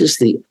 and this is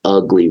the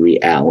ugly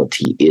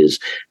reality, is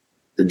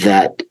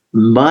that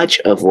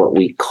much of what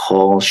we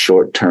call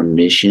short-term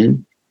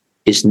mission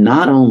is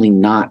not only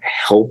not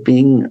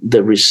helping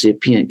the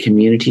recipient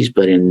communities,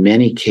 but in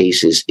many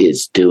cases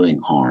it's doing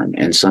harm,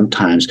 and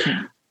sometimes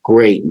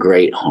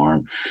great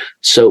harm.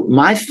 So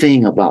my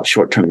thing about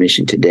short-term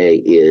mission today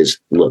is,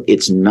 look,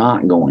 it's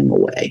not going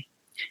away,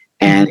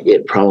 and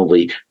it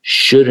probably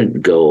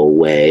shouldn't go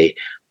away,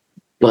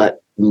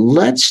 but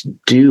let's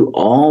do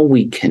all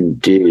we can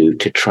do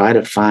to try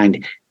to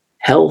find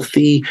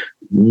healthy,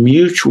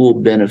 mutual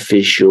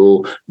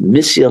beneficial,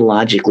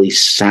 missiologically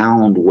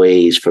sound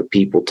ways for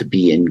people to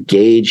be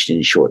engaged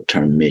in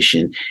short-term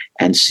mission,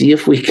 and see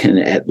if we can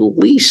at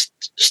least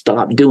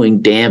stop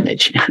doing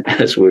damage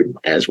as we're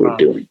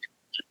doing.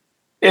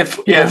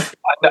 If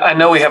I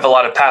know we have a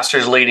lot of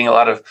pastors leading, a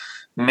lot of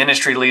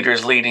ministry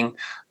leaders leading,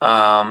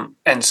 and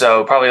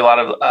so probably a lot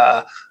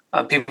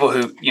of people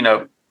who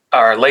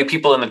are lay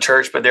people in the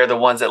church, but they're the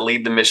ones that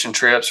lead the mission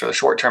trips or the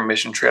short-term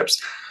mission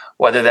trips,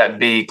 whether that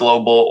be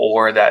global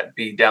or that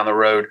be down the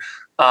road.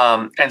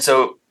 And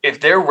so if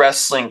they're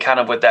wrestling kind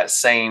of with that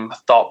same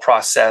thought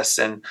process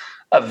and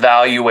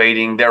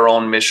evaluating their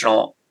own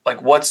missional,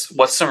 like what's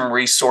some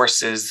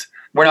resources?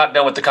 We're not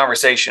done with the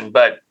conversation,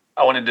 but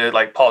I wanted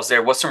to pause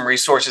there. What's some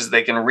resources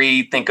they can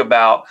read, think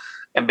about,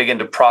 and begin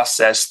to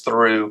process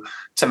through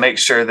to make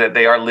sure that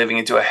they are living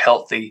into a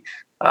healthy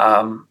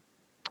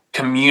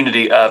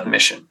community of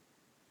mission?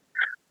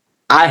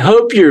 I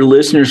hope your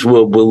listeners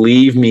will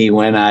believe me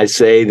when I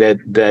say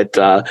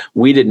that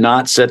we did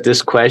not set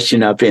this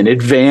question up in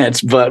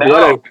advance, but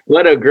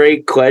what a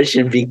great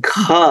question,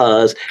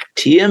 because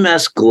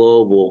TMS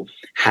Global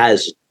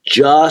has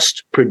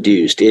just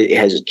produced. It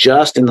has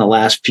just in the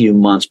last few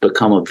months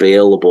become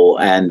available,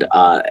 and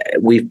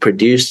we've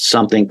produced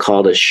something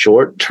called a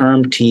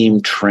short-term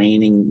team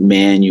training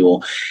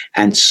manual.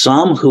 And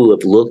some who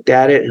have looked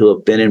at it, who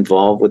have been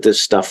involved with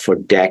this stuff for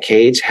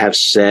decades, have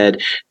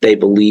said they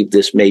believe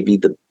this may be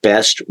the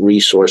best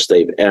resource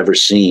they've ever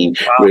seen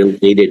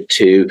related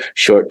to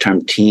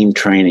short-term team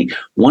training.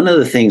 One of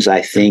the things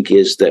I think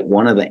is that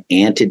one of the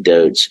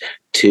antidotes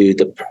to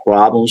the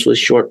problems with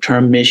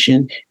short-term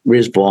mission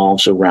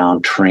revolves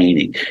around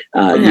training.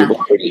 You've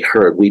already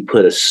heard we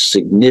put a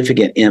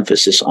significant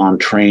emphasis on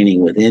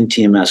training within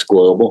TMS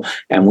Global,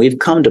 and we've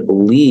come to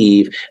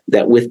believe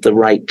that with the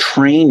right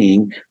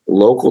training,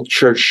 local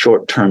church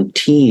short-term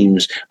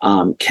teams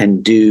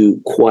can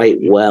do quite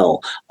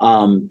well.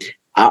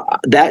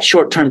 That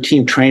short-term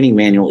team training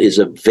manual is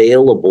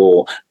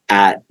available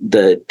at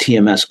the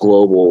TMS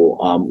Global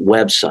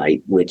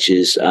website, which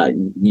is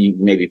you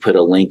maybe put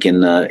a link in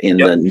the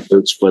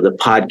notes for the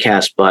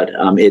podcast, but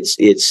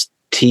it's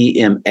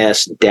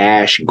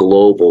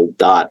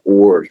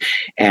tms-global.org.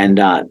 And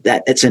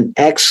that it's an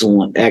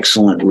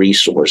excellent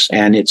resource,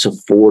 and it's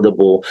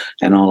affordable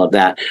and all of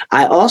that.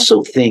 I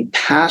also think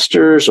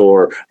pastors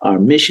or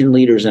mission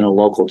leaders in a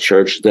local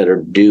church that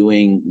are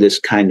doing this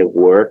kind of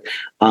work,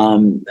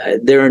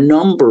 there are a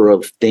number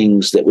of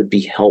things that would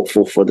be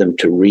helpful for them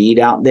to read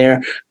out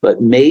there, but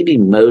maybe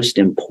most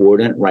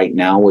important right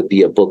now would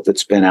be a book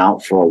that's been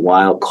out for a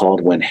while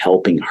called When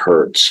Helping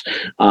Hurts,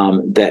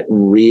 that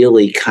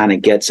really kind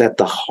of gets at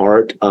the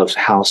heart of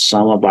how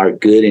some of our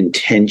good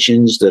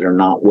intentions that are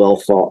not well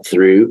thought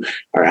through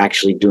are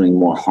actually doing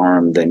more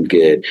harm than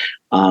good.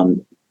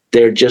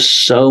 there are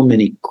just so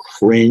many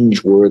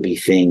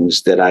cringeworthy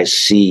things that I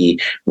see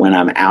when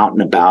I'm out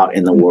and about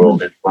in the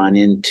world and run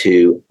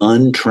into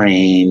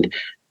untrained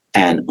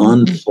and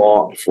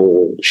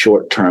unthoughtful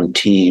short-term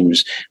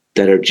teams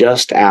that are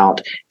just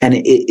out. And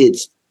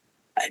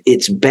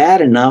it's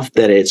bad enough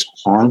that it's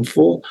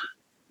harmful,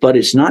 but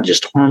it's not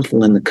just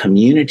harmful in the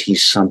community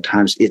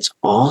sometimes, it's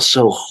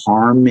also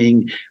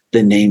harming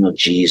the name of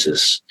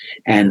Jesus,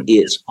 and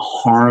it's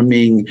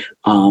harming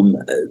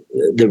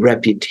the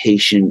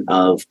reputation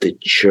of the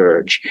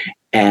church.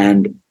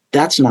 And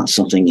that's not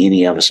something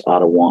any of us ought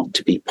to want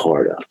to be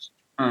part of.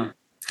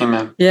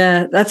 Amen.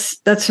 Yeah,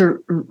 that's a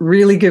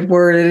really good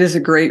word. It is a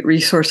great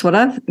resource. What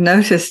I've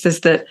noticed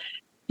is that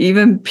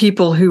even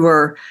people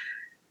who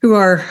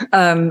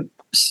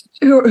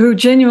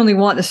genuinely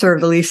want to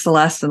serve the least, the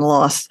last, and the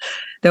lost,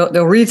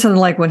 they'll read something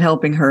like When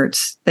Helping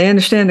Hurts. They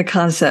understand the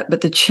concept,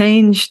 but the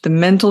change, the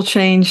mental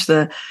change,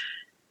 the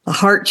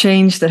heart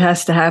change that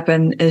has to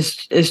happen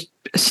is it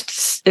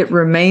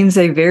remains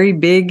a very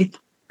big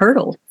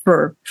hurdle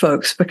for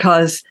folks,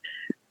 because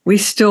we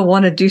still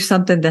want to do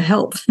something to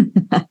help.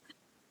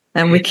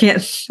 And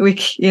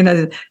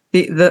the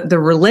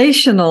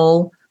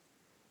relational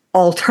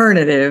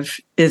alternative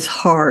is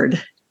hard.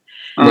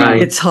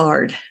 Right. It's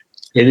hard.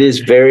 It is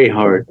very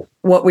hard.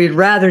 What we'd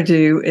rather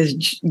do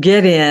is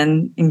get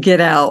in and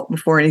get out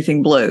before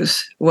anything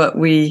blows. But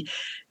when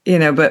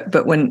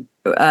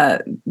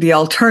the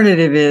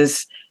alternative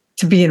is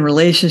to be in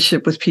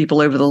relationship with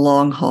people over the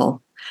long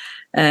haul,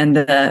 and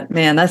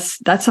man, that's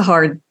the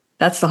hard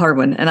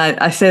one. And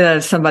I say that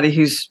as somebody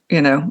who's,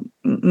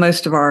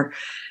 most of our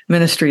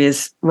ministry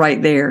is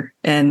right there,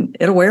 and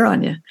it'll wear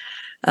on you.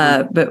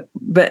 But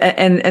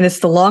it's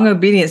the long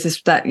obedience.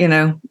 It's that,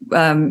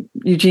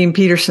 Eugene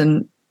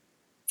Peterson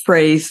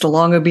phrase, the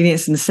long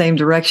obedience in the same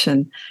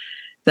direction,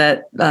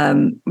 that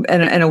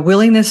and a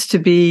willingness to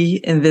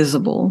be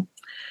invisible,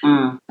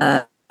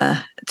 to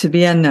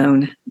be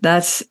unknown.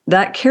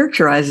 That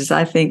characterizes,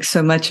 I think,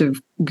 so much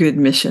of good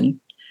mission.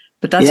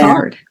 But that's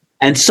hard.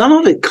 And some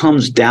of it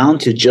comes down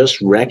to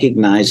just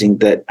recognizing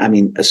that,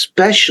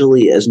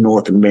 especially as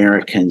North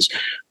Americans,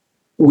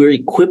 we're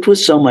equipped with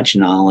so much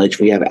knowledge.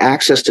 We have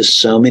access to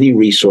so many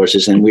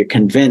resources, and we're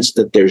convinced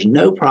that there's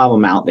no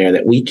problem out there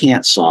that we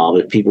can't solve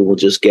if people will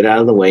just get out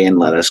of the way and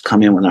let us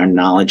come in with our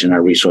knowledge and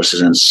our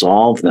resources and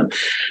solve them.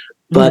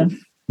 But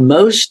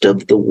most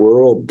of the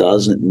world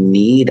doesn't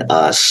need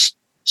us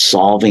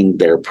solving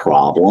their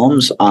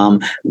problems.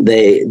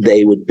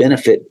 They would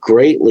benefit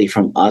greatly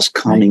from us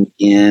coming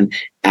in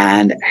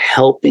and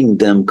helping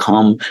them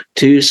come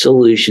to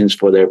solutions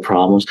for their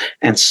problems.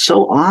 And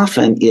so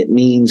often it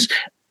means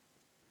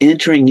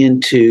entering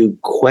into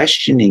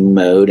questioning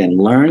mode and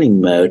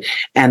learning mode.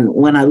 And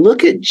when I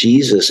look at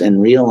Jesus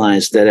and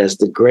realize that as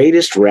the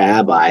greatest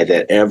rabbi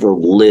that ever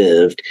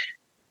lived,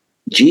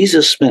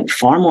 Jesus spent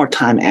far more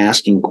time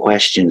asking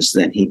questions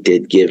than he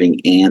did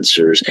giving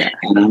answers.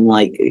 And I'm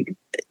like,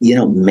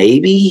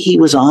 maybe he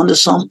was onto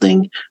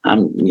something.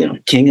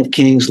 King of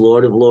Kings,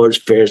 Lord of Lords,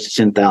 fairest to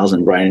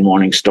 10,000, bright and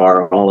morning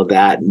star, all of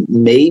that.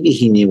 Maybe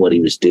he knew what he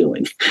was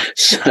doing.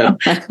 So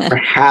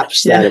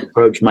perhaps that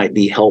approach might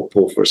be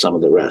helpful for some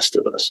of the rest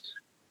of us.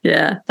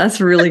 Yeah, that's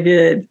really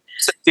good.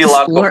 It's a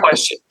theological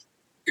question.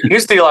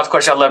 Here's a theological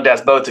question I'd love to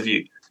ask both of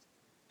you.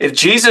 If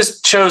Jesus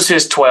chose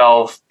his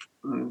 12,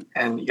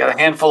 and you got a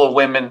handful of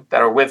women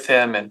that are with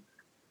him, and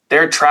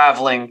they're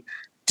traveling,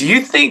 do you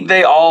think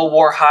they all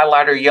wore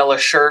highlighter yellow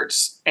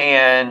shirts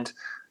and,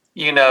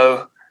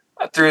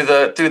 through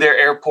their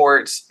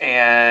airports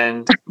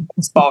and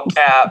ball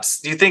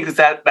caps? Do you think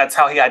that's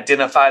how he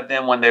identified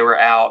them when they were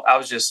out? I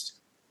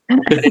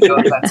didn't know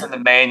if that's in the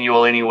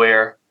manual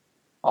anywhere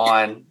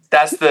on.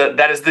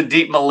 That is the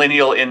deep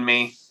millennial in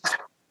me.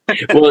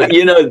 Well,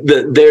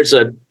 there's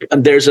a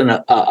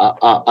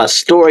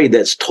story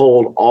that's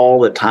told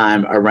all the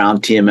time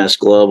around TMS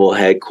Global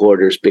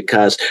headquarters,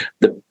 because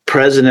the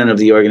president of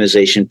the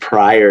organization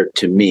prior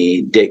to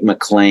me, Dick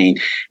McLean,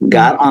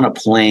 got on a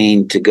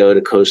plane to go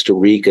to Costa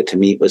Rica to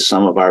meet with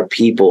some of our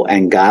people,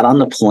 and got on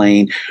the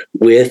plane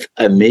with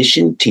a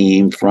mission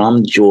team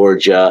from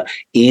Georgia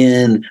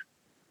in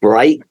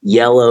bright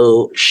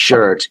yellow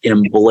shirts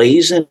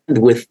emblazoned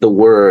with the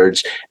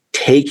words,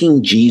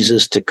 "Taking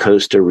Jesus to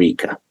Costa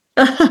Rica."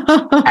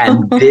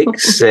 And Dick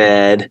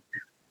said,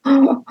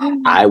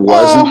 I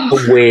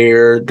wasn't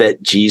aware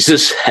that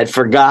Jesus had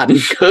forgotten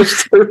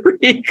Costa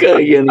Rica,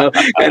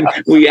 and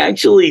we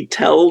actually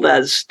tell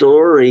that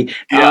story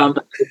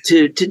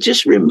to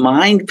just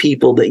remind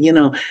people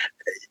that,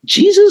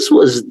 Jesus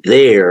was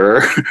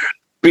there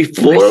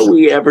before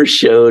we ever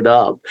showed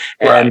up.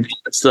 And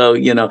so,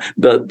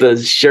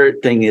 the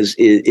shirt thing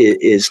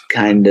is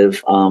kind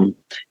of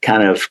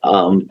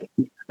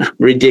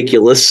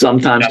ridiculous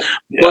sometimes,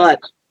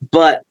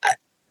 but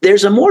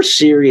there's a more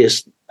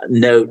serious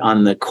note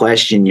on the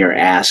question you're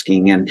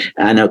asking. And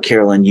I know,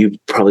 Carolyn, you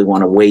probably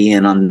want to weigh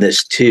in on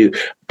this too.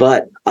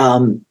 But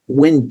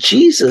when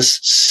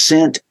Jesus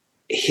sent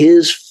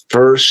his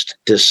first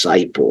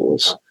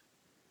disciples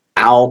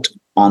out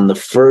on the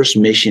first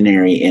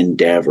missionary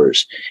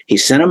endeavors. He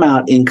sent them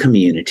out in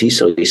community.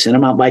 So he sent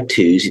them out by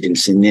twos. He didn't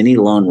send any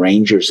lone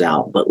rangers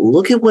out. But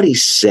look at what he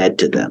said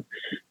to them.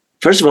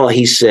 First of all,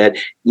 he said,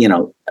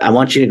 I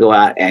want you to go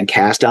out and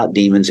cast out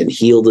demons and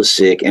heal the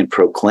sick and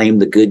proclaim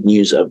the good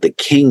news of the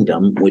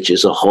kingdom, which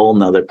is a whole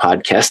nother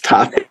podcast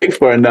topic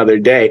for another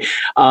day.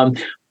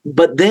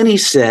 But then he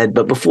said,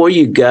 but before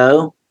you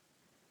go,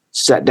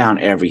 set down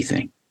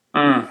everything.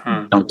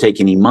 Mm-hmm. Don't take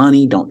any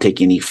money. Don't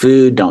take any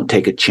food. Don't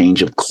take a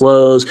change of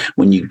clothes.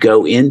 When you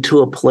go into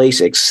a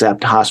place,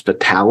 accept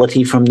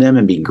hospitality from them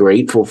and be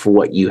grateful for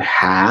what you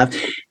have.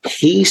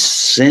 He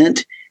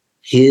sent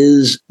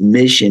his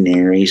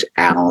missionaries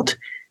out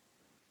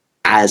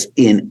as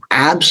in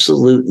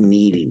absolute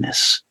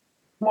neediness.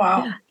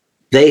 Wow.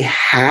 They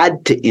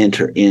had to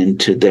enter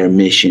into their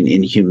mission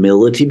in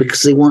humility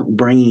because they weren't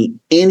bringing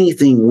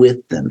anything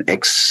with them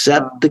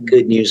except the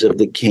good news of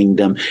the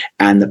kingdom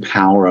and the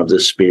power of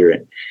the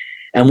Spirit.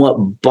 And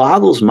what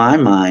boggles my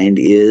mind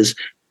is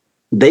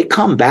they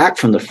come back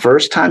from the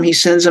first time he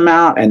sends them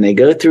out and they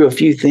go through a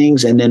few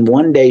things. And then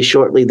one day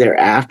shortly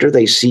thereafter,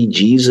 they see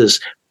Jesus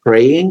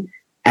praying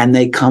and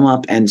they come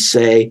up and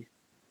say,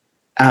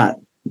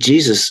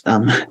 Jesus,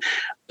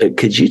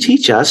 could you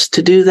teach us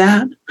to do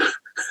that?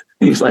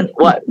 He's like,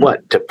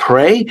 what, to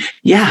pray?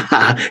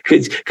 Yeah.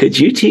 Could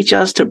you teach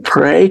us to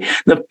pray?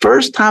 The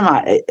first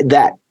time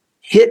that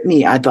hit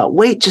me, I thought,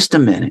 wait just a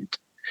minute.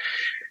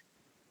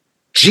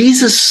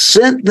 Jesus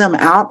sent them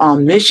out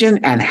on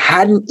mission and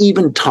hadn't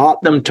even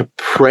taught them to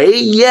pray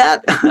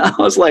yet. I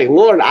was like,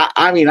 Lord,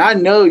 I mean, I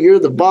know you're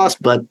the boss,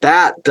 but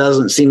that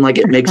doesn't seem like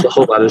it makes a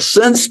whole lot of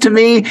sense to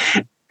me.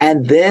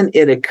 And then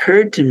it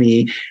occurred to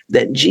me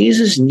that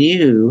Jesus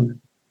knew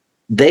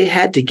they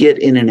had to get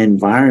in an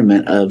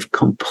environment of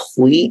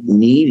complete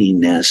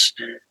neediness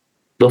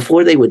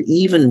before they would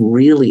even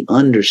really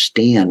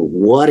understand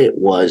what it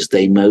was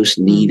they most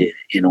needed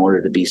in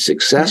order to be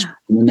successful.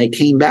 Yeah. When they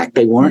came back,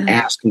 they weren't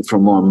asking for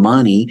more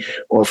money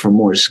or for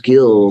more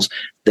skills.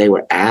 They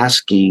were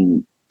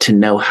asking to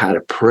know how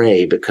to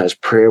pray because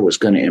prayer was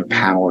going to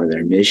empower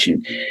their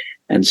mission.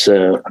 And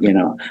so,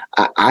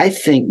 I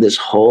think this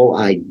whole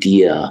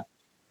idea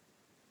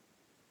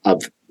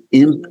of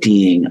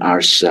emptying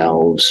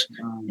ourselves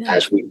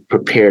as we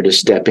prepare to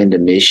step into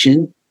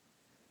mission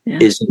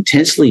is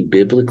intensely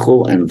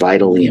biblical and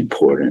vitally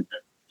important.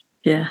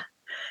 Yeah.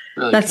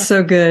 Really That's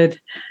so good.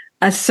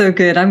 That's so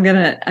good. I'm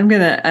gonna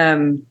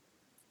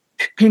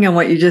ping on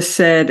what you just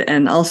said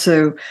and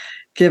also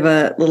give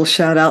a little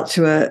shout out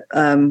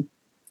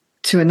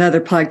to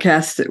another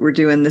podcast that we're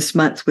doing this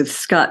month with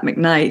Scott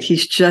McKnight.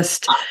 He's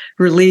just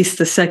released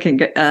the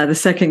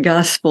second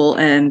gospel,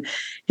 and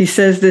he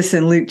says this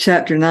in Luke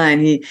chapter 9.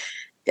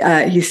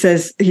 He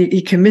says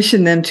he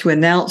commissioned them to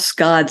announce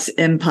God's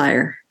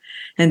empire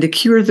and to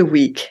cure the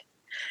weak.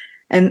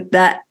 And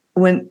that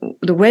when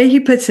the way he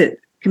puts it,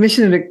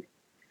 commissioned them to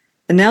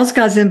announce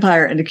God's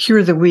empire and to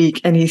cure the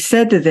weak. And he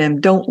said to them,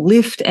 don't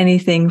lift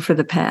anything for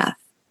the path.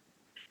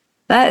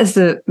 That is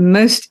the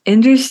most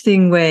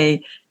interesting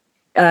way.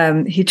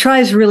 He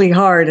tries really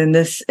hard in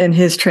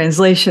his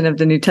translation of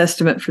the New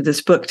Testament for this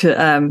book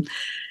to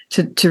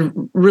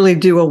really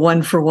do a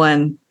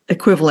 1-for-1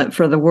 equivalent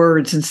for the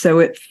words. And so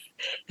it,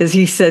 as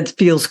he said,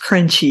 feels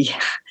crunchy.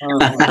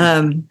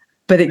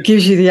 But it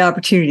gives you the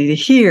opportunity to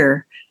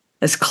hear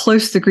as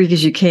close to the Greek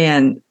as you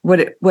can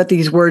what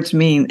these words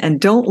mean.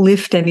 And don't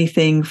lift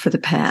anything for the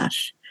path.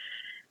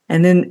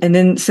 And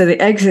then so they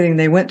exiting,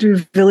 they went through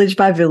village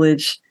by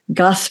village,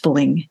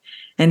 gospeling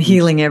and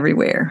healing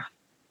everywhere.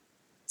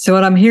 So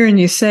what I'm hearing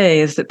you say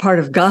is that part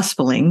of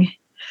gospeling,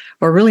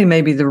 or really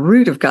maybe the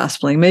root of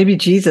gospeling, maybe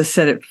Jesus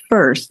said it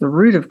first, the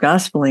root of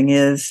gospeling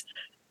is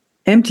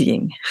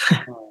emptying,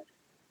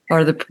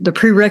 or the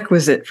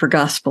prerequisite for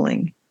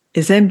gospeling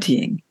is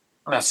emptying.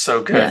 That's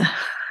so good. Yeah.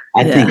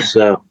 I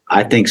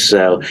think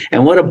so.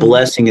 And what a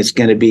blessing it's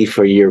going to be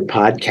for your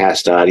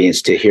podcast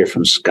audience to hear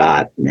from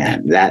Scott,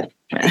 man. That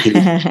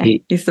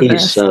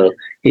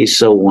he's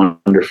so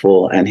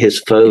wonderful, and his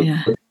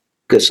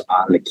focus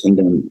on the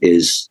kingdom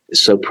is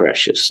so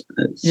precious.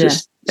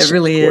 It's it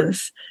really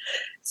is.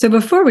 So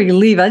before we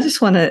leave, I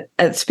just want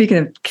to, speaking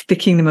of the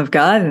kingdom of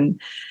God and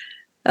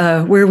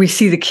where we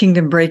see the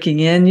kingdom breaking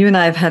in, you and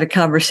I have had a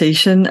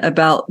conversation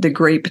about the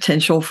great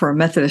potential for a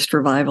Methodist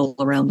revival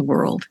around the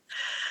world.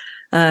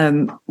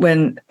 When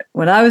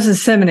I was in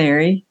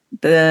seminary,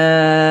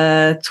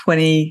 8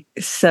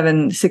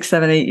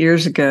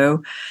 years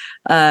ago,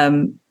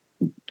 when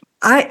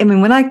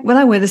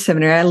I went to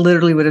seminary, I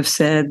literally would have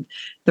said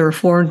the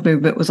Reformed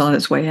movement was on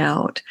its way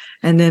out,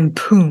 and then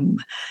boom,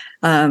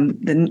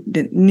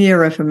 the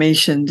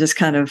Neo-Reformation just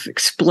kind of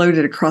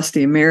exploded across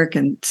the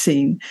American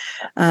scene,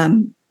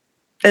 and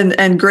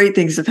great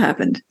things have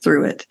happened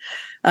through it.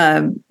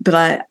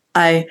 But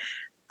I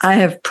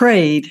have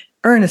prayed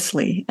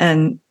earnestly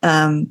and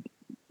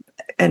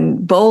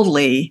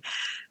boldly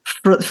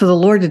for the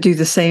Lord to do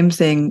the same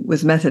thing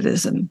with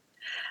Methodism.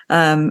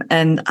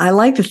 And I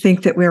like to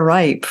think that we're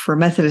ripe for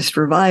Methodist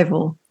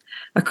revival,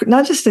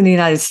 not just in the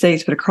United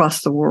States, but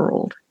across the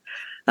world.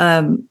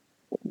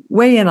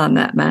 Weigh in on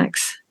that,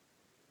 Max.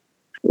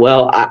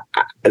 Well,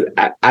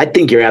 I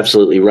think you're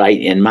absolutely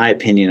right, in my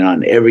opinion,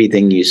 on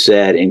everything you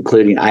said,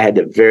 including I had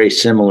a very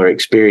similar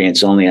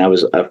experience, only I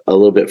was a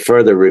little bit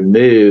further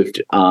removed.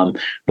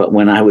 But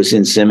when I was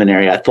in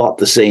seminary, I thought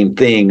the same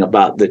thing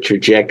about the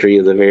trajectory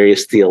of the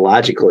various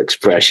theological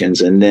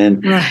expressions. And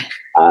then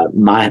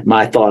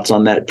my thoughts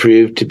on that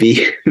proved to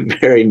be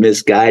very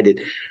misguided.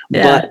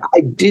 Yeah. But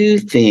I do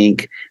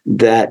think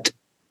that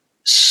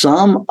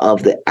some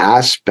of the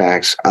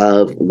aspects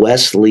of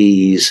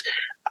Wesley's,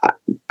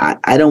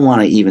 I don't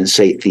want to even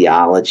say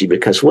theology,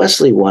 because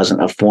Wesley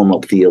wasn't a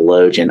formal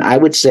theologian. I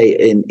would say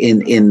in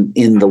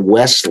the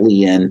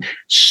Wesleyan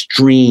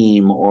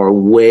stream or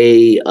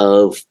way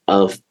of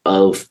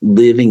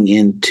living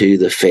into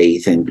the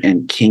faith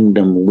and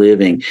kingdom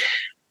living,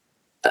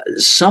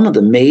 some of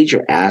the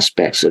major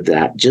aspects of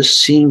that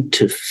just seem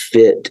to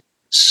fit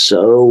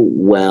so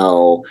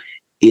well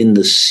in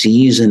the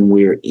season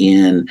we're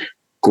in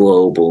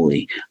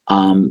globally.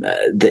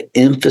 The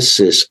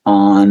emphasis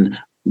on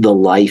the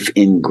life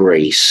in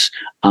grace,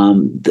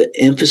 the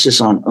emphasis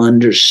on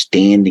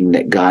understanding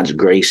that God's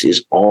grace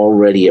is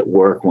already at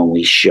work when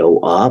we show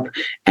up,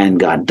 and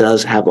God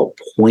does have a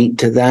point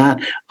to that,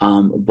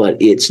 but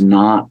it's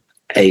not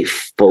a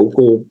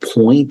focal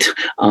point.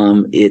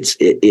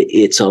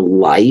 It's a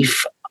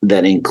life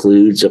that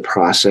includes a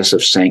process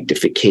of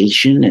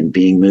sanctification and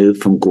being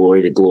moved from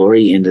glory to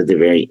glory into the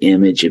very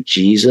image of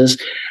Jesus.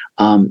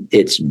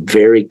 It's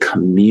very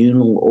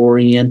communal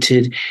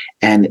oriented,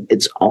 and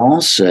it's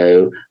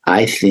also,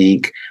 I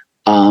think,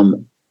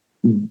 the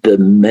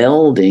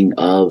melding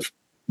of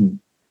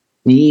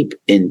deep,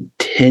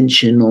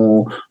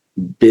 intentional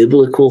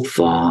biblical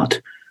thought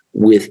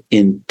with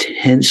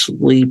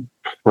intensely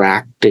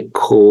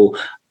practical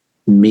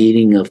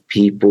meeting of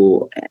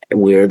people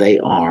where they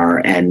are,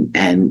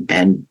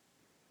 and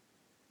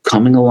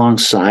coming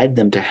alongside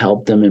them to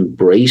help them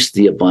embrace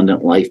the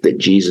abundant life that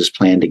Jesus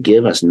planned to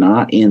give us,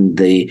 not in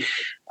the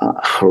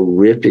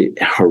horrific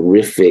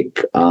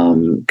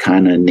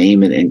kind of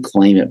name it and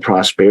claim it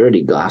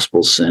prosperity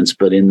gospel sense,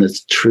 but in the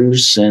true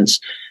sense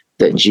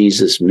that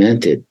Jesus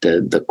meant it,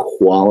 the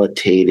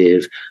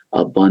qualitative,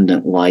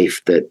 abundant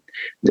life that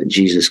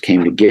Jesus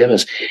came to give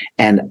us.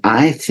 And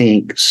I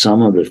think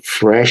some of the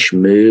fresh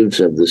moves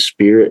of the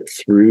Spirit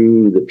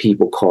through the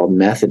people called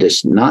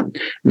Methodists, not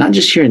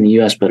just here in the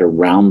U.S., but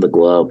around the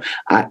globe.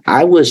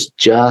 I was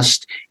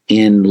just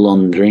in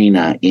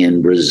Londrina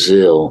in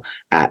Brazil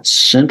at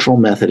Central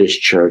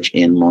Methodist Church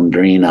in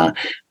Londrina,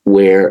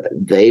 where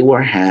they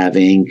were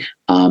having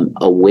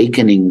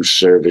awakening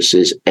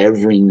services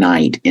every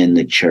night in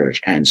the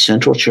church. And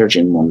Central Church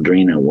in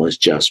Londrina was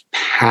just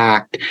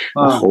packed.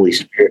 Wow. The Holy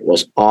Spirit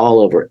was all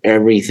over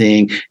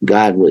everything.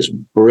 God was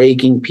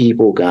breaking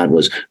people. God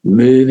was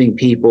moving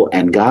people.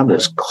 And God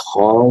was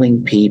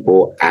calling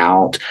people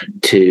out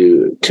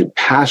to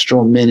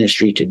pastoral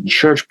ministry, to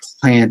church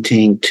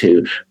planting,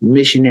 to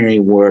missionary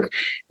work.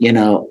 You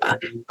know,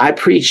 I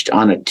preached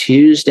on a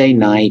Tuesday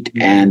night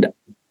and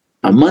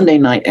a Monday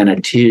night and a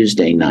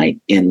Tuesday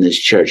night in this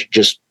church,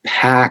 just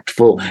packed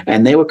full,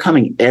 and they were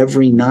coming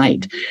every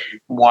night.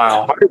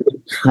 Wow. Part of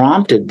what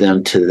prompted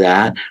them to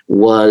that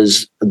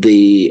was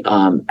the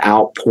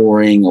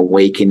outpouring,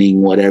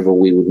 awakening, whatever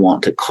we would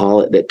want to call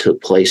it, that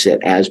took place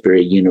at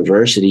Asbury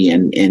University.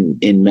 And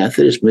in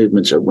Methodist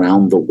movements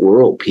around the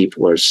world,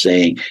 people are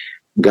saying,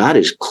 God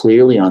is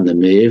clearly on the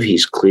move.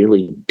 He's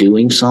clearly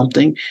doing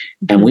something,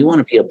 and we want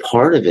to be a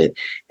part of it.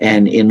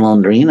 And in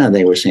Londrina,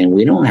 they were saying,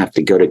 we don't have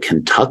to go to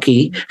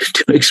Kentucky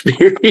to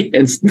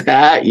experience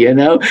that. You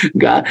know,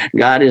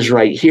 God is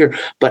right here.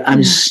 But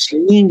I'm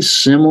seeing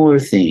similar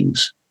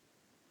things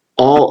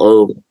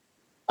all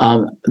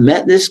over.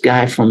 Met this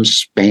guy from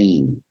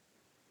Spain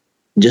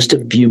just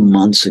a few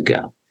months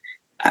ago.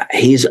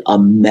 He's a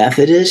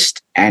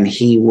Methodist, and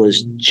he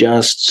was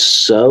just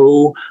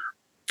so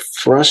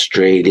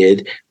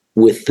frustrated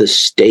with the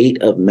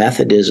state of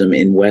Methodism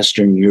in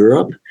Western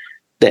Europe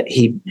that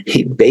he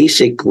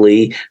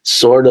basically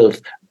sort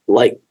of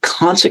like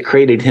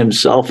consecrated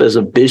himself as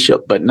a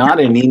bishop, but not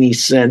in any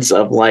sense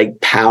of like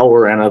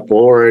power and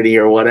authority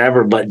or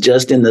whatever, but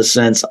just in the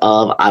sense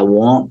of, I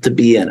want to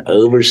be an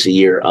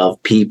overseer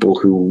of people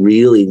who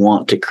really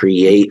want to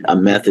create a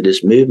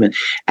Methodist movement.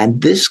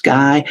 And this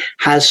guy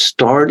has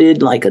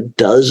started like a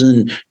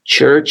dozen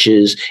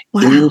churches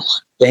in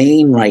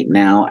Spain right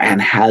now,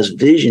 and has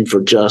vision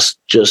for just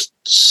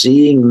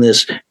seeing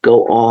this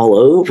go all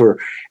over.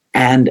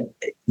 And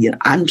you know,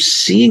 I'm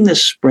seeing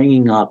this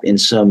springing up in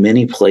so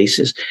many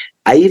places.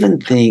 I even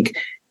think,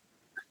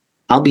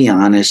 I'll be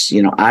honest,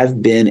 you know,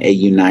 I've been a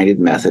United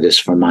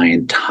Methodist for my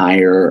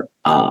entire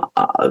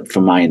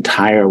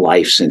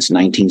life since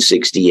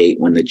 1968,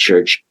 when the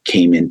church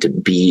came into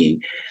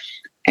being.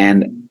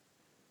 And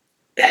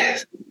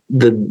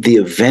the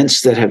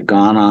events that have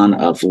gone on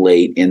of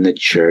late in the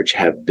church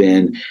have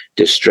been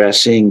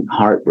distressing,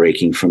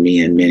 heartbreaking for me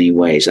in many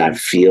ways. I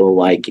feel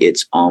like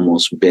it's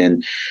almost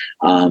been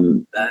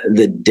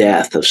the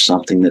death of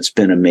something that's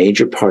been a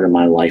major part of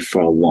my life for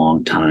a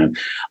long time.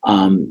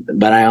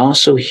 But I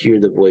also hear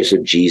the voice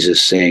of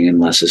Jesus saying,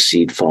 unless a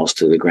seed falls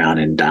to the ground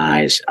and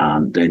dies,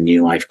 the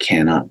new life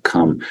cannot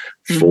come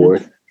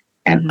forth.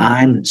 And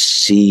I'm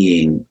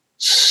seeing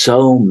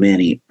so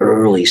many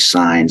early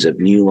signs of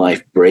new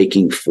life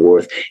breaking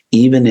forth,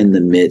 even in the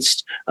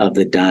midst of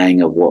the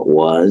dying of what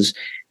was.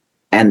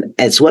 And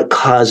it's what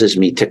causes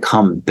me to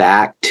come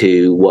back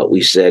to what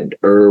we said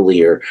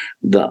earlier,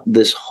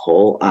 this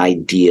whole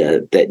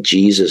idea that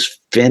Jesus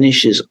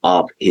finishes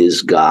up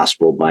his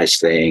gospel by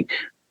saying,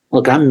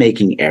 look, I'm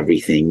making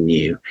everything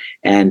new.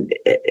 And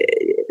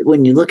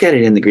when you look at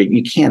it in the Greek,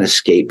 you can't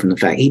escape from the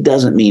fact he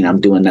doesn't mean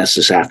I'm doing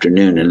this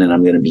afternoon and then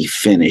I'm going to be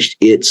finished.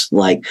 It's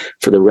like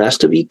for the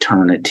rest of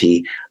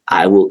eternity,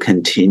 I will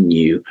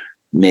continue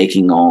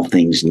making all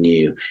things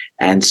new.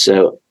 And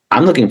so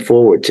I'm looking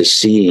forward to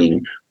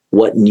seeing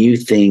what new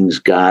things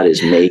God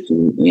is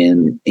making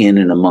in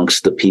and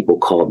amongst the people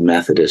called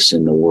Methodists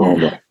in the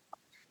world. Yeah.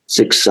 It's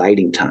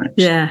exciting times.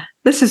 Yeah.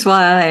 This is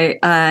why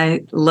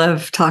I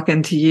love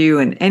talking to you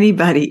and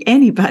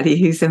anybody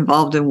who's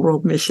involved in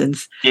world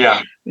missions.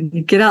 Yeah. When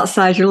you get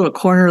outside your little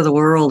corner of the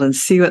world and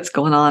see what's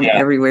going on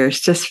everywhere, it's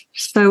just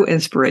so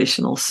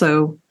inspirational,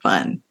 so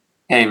fun.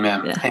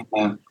 Amen. Yeah.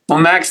 Amen. Well,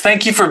 Max,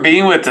 thank you for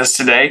being with us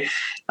today.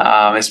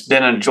 It's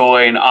been a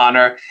joy and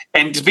honor.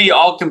 And to be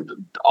all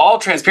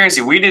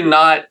transparency, I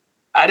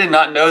did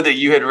not know that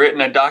you had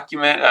written a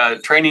document, a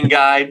training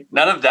guide,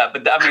 none of that.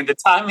 But I mean, the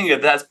timing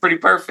of that's pretty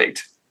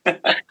perfect.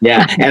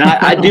 Yeah. And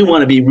I do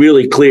want to be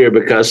really clear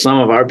because some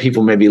of our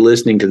people may be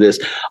listening to this.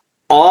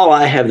 All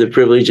I have the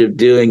privilege of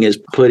doing is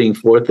putting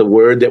forth the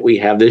word that we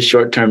have this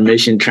short-term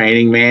mission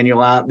training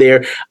manual out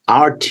there.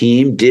 Our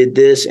team did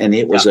this, and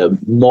it was a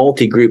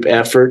multi-group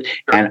effort,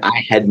 and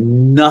I had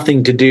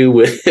nothing to do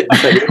with it.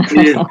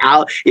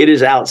 But it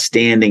is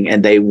outstanding,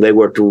 and they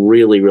worked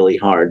really, really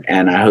hard.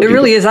 And I hope it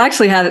really is. I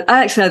actually had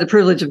the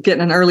privilege of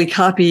getting an early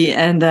copy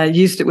and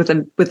used it with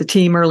the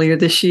team earlier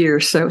this year.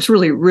 So it's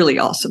really, really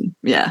awesome.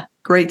 Yeah.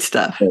 Great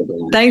stuff.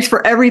 Thanks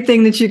for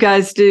everything that you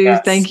guys do.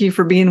 Yes. Thank you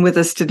for being with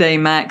us today,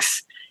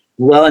 Max.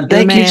 Well, and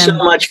thank you so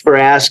much for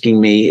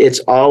asking me. It's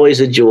always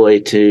a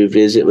joy to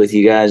visit with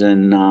you guys,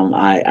 and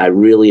I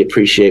really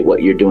appreciate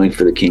what you're doing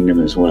for the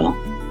kingdom as well.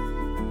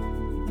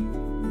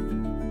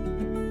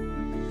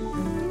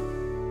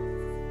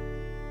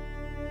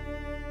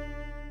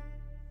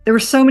 There were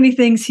so many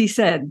things he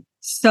said.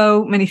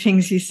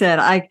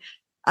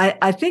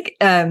 I think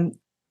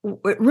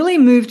what really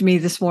moved me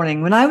this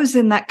morning when I was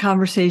in that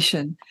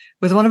conversation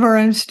with one of our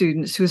own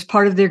students who was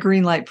part of their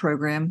Green Light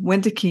program,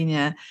 went to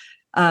Kenya,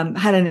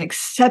 had an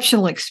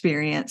exceptional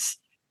experience.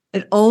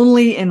 It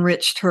only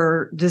enriched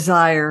her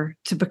desire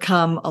to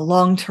become a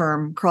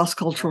long-term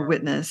cross-cultural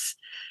witness.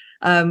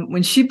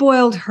 When she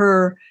boiled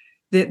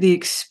the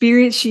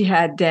experience she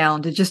had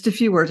down to just a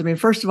few words, I mean,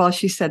 first of all,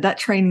 she said that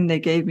training they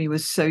gave me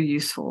was so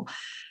useful.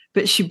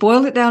 But she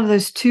boiled it down to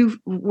those two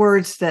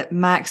words that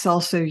Max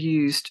also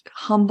used,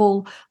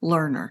 humble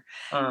learner.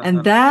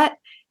 And that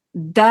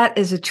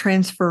is a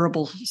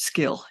transferable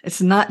skill.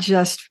 It's not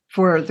just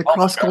for the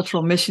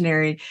cross-cultural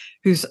missionary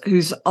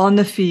who's on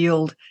the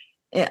field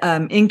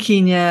in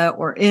Kenya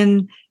or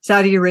in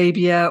Saudi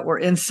Arabia or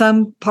in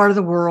some part of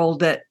the world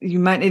that you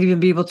might not even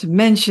be able to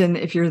mention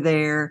if you're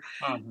there.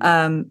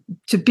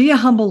 To be a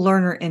humble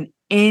learner in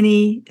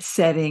any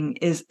setting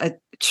is a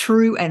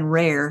true and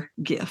rare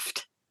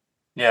gift.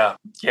 Yeah.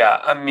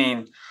 I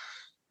mean,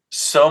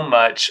 so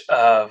much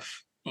of,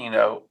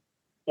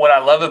 what I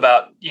love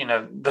about,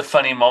 the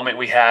funny moment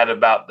we had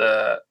about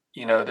the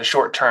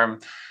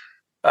short-term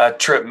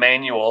trip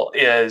manual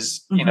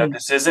is,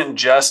 this isn't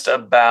just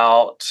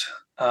about,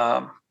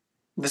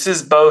 this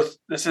is both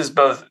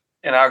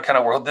in our kind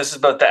of world, this is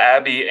both the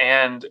Abbey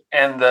and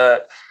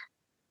the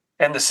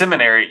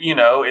seminary,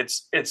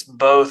 it's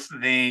both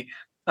the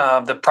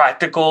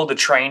practical, the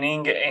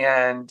training,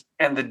 and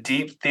the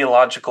deep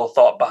theological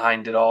thought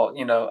behind it all.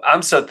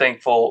 I'm so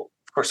thankful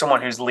for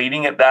someone who's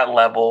leading at that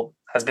level,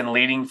 has been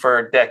leading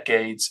for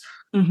decades,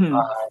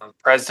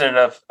 president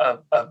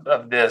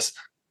of this,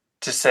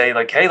 to say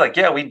like, hey, like,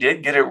 yeah, we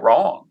did get it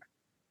wrong,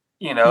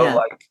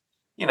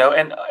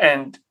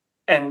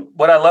 and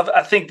what I love,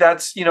 I think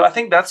that's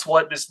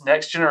what this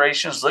next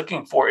generation is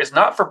looking for, is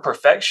not for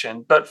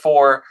perfection, but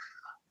for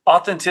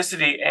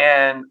authenticity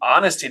and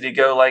honesty, to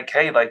go like,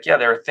 hey, like, yeah,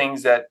 there are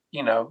things that,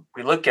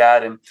 we look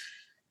at and,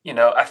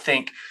 I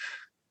think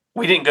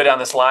we didn't go down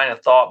this line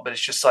of thought, but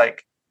it's just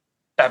like,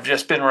 I've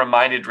just been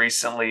reminded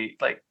recently,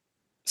 like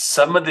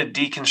some of the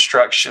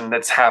deconstruction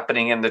that's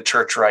happening in the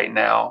church right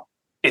now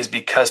is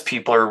because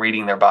people are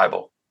reading their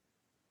Bible.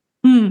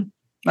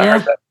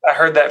 Yeah. I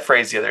heard that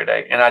phrase the other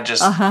day, and I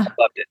just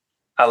loved it.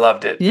 I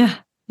loved it. Yeah.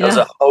 It was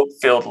a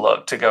hope-filled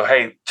look to go,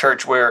 hey,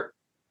 church, where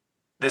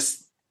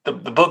the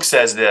book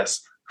says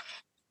this,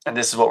 and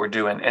this is what we're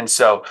doing. And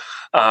so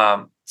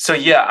So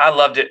yeah, I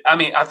loved it. I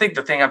mean, I think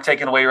the thing I'm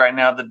taking away right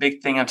now, the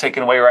big thing I'm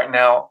taking away right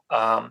now,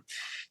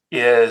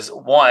 is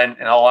one,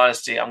 in all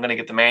honesty, I'm going to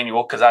get the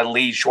manual because I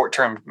lead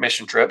short-term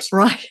mission trips.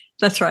 Right.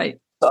 That's right.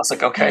 So I was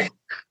like, okay,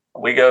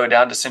 we go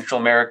down to Central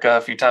America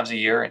a few times a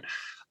year.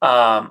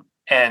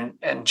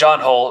 And John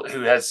Hull,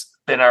 who has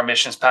been our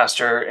missions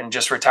pastor and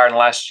just retired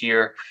last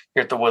year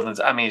here at the Woodlands.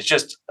 I mean, he's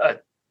just a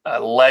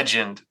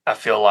legend, I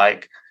feel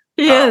like.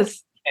 He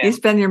is. He's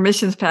been your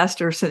missions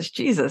pastor since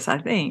Jesus, I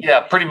think. Yeah,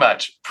 pretty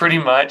much.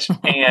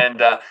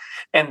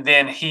 And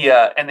then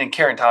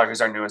Karen Tyler,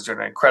 who's our newest, doing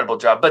an incredible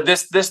job. But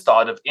this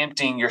thought of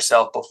emptying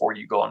yourself before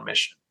you go on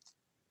mission.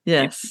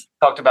 Yes. You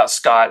talked about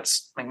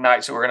Scott's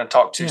McKnight, who we're going to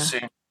talk to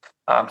soon.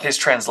 His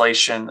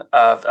translation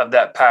of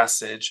that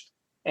passage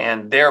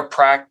and their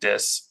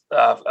practice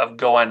of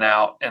going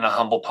out in a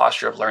humble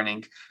posture of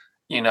learning.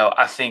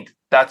 I think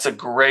that's a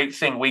great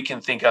thing we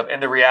can think of.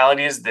 And the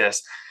reality is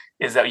that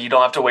you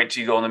don't have to wait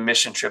till you go on the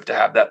mission trip to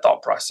have that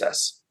thought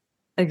process.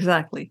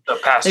 Exactly. So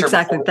pastor,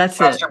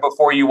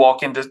 before you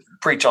walk in to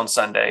preach on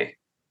Sunday.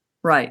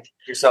 Right.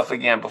 Yourself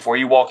again, before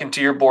you walk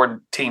into your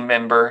board team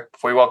member,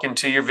 before you walk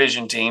into your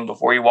vision team,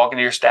 before you walk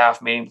into your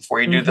staff meeting, before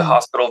you do the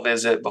hospital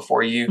visit,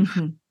 before you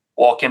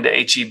walk into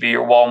HEB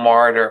or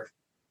Walmart or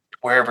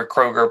wherever,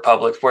 Kroger,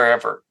 Publix,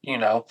 wherever,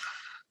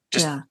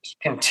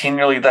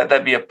 continually let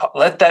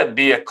that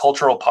be a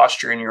cultural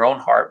posture in your own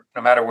heart,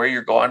 no matter where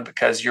you're going,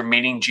 because you're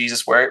meeting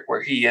Jesus where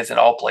he is in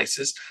all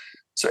places.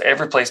 So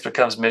every place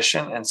becomes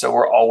mission. And so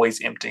we're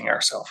always emptying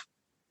ourselves.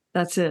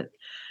 That's it.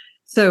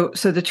 So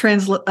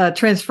the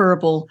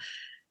transferable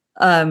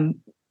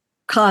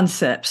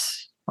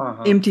concepts,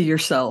 empty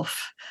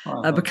yourself,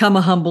 become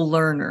a humble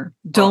learner.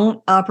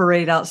 Don't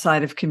operate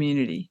outside of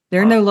community.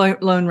 There are no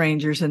lone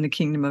rangers in the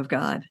kingdom of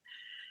God.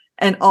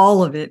 And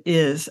all of it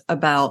is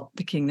about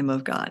the kingdom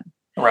of God.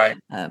 Right.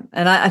 And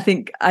I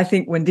think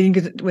when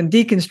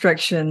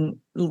deconstruction,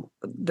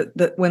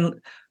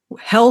 when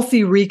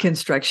healthy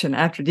reconstruction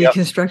after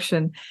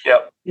deconstruction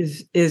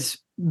is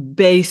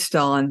based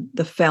on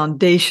the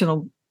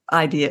foundational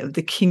idea of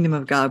the kingdom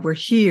of God. We're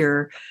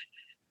here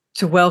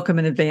to welcome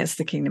and advance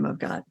the kingdom of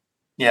God.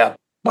 Yeah.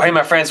 Well, hey,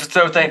 my friends, we're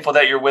so thankful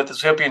that you're with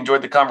us. We hope you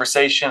enjoyed the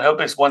conversation.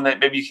 Hope it's one that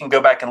maybe you can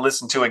go back and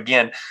listen to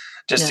again,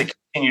 just to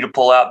continue to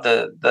pull out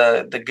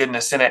the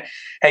goodness in it.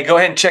 Hey, go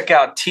ahead and check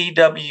out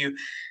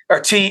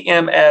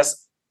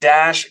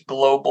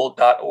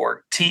TMS-global.org,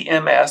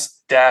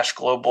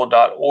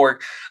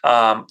 TMS-global.org,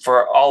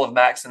 for all of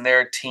Max and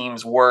their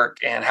team's work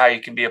and how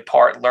you can be a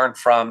part, learn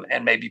from,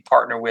 and maybe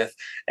partner with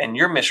in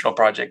your missional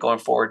project going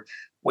forward.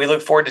 We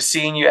look forward to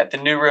seeing you at the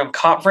New Room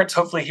Conference,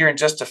 hopefully here in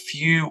just a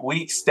few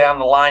weeks down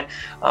the line.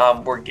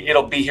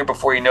 It'll be here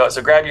before you know it.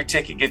 So grab your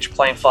ticket, get your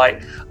plane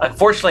flight.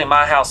 Unfortunately,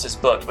 my house is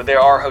booked, but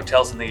there are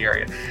hotels in the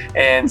area.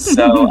 And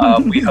so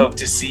we hope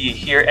to see you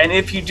here. And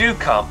if you do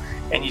come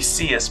and you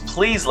see us,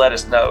 please let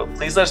us know.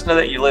 Please let us know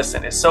that you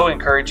listen. It's so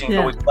encouraging,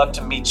 but we'd love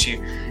to meet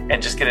you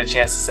and just get a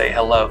chance to say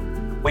hello.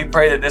 We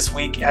pray that this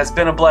week has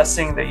been a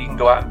blessing, that you can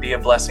go out and be a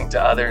blessing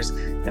to others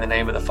in the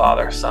name of the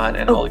Father, Son,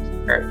 and Holy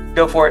Spirit.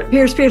 Go for it.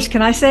 Pierce,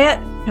 can I say it?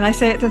 Can I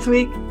say it this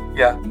week?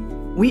 Yeah.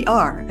 We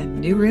are a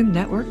New Room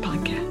Network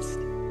podcast.